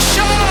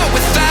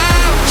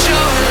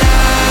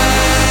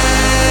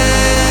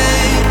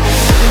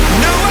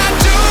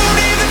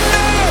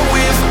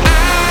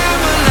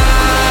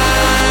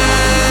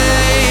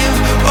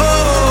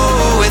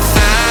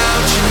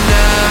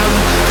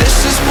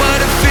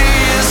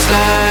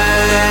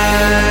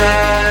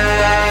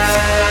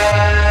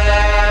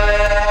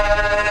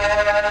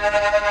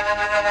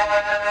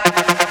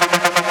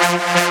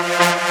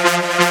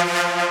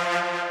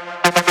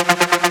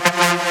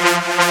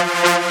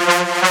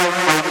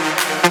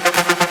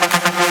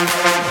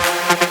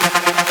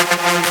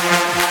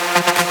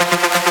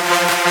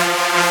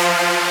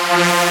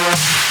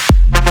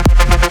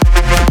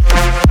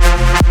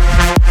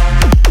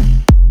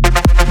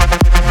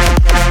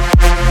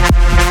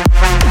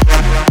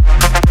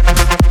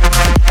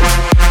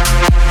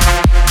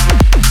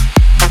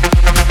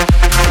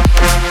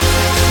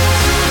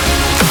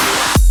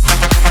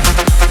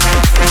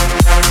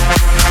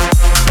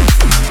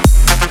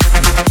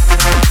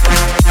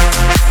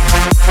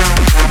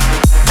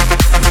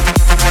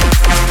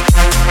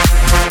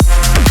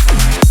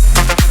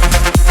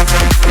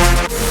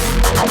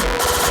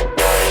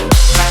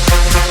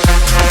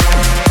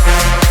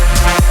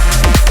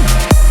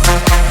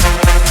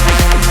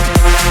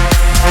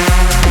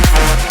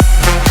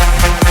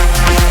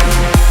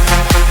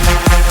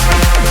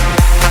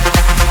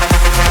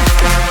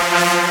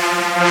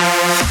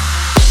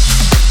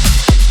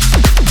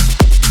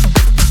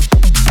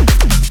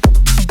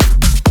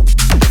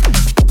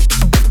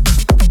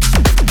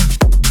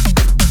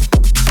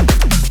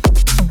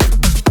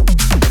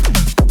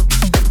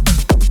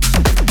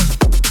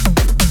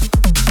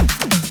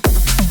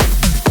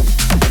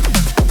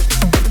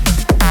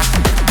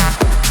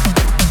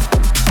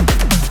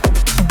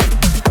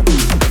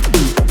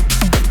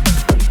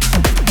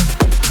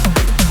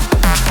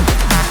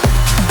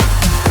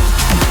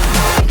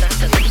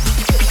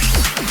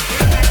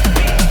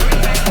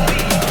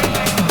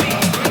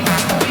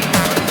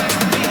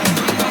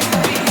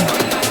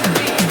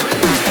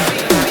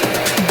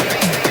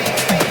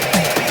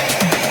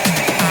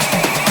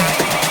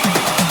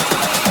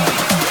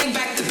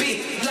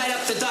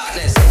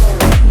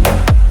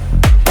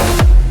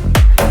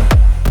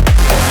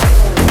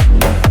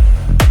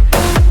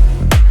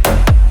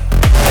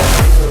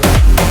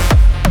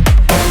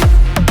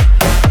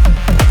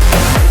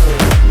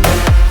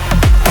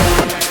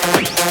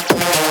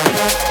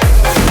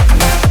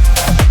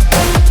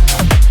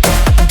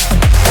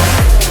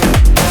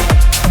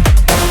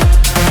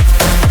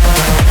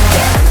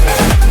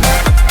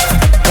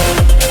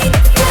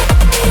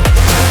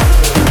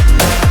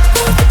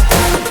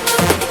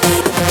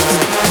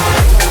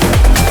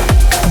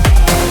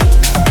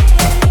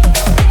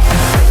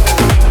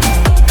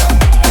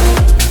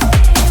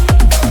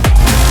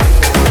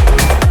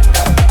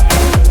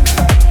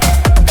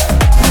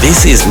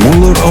This is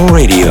MauLr on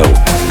radio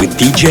with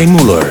DJ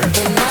MauLr.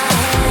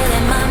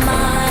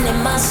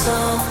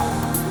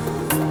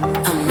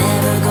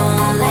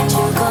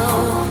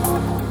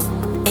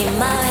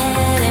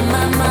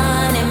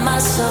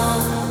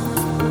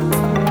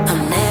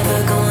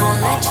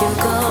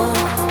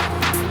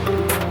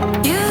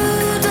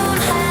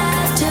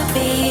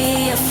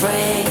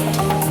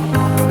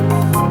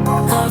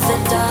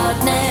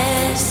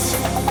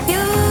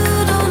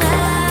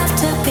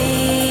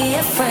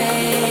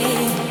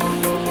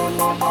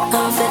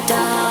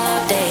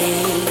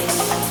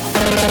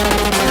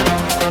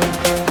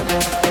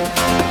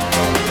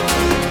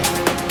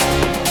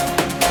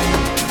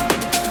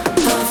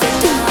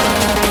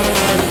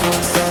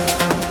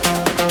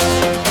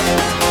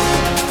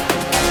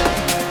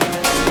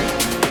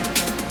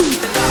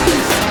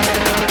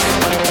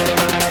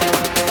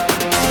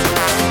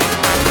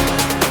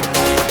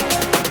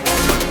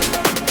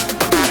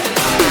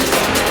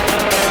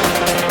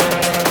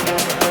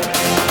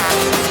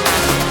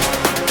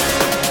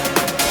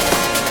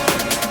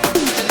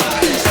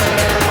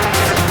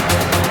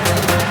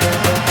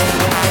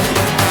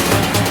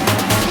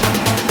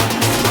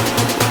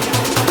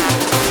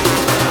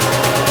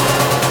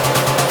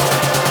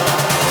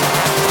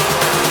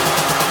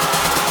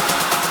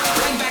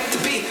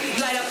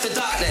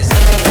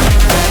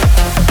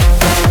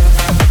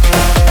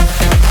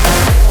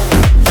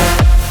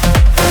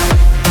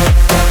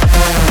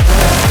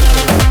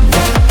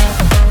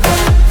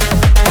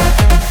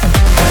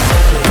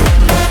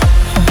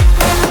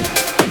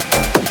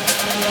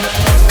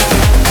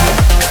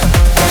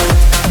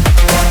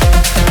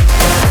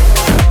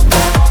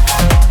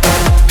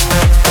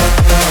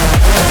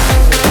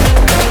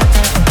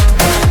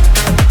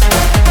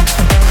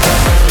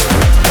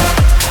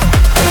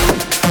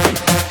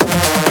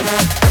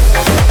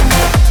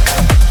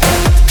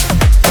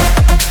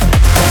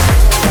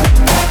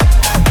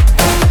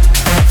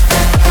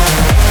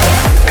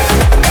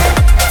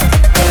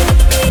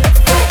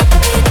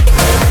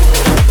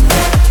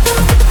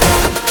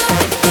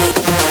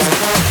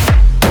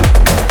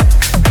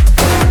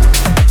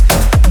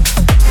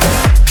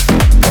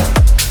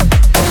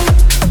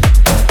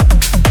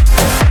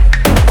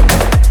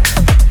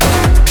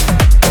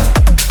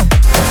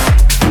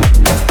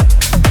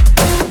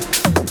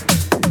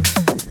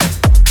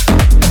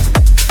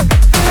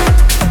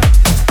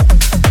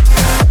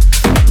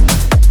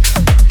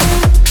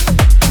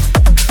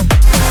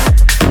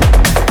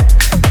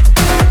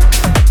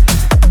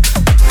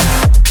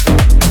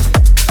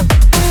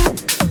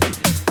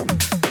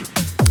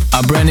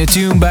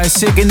 Tune by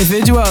Sick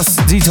Individuals,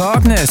 The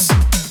Darkness.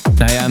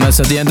 Nou ja, that's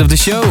at the end of the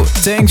show.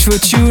 Thanks for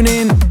tuning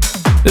in.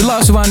 The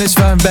last one is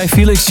by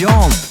Felix,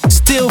 Jaehn,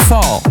 Still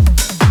Fall.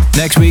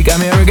 Next week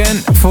I'm here again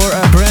for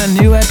a brand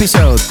new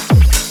episode.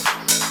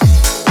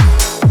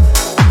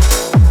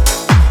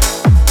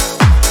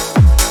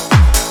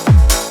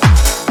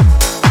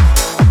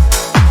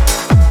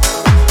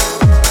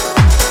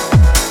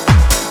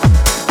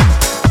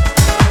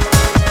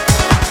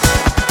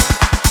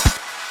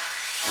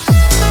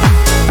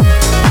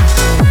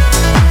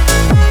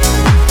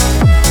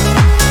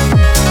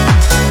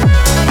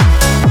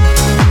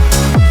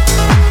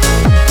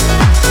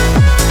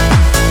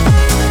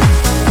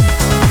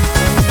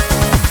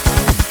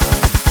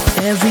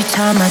 Every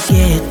time I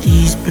get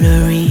these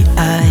blurry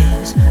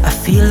eyes, I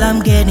feel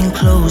I'm getting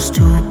close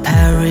to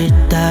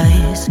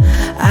paradise.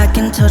 I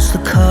can touch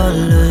the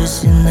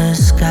colors in the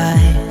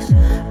skies.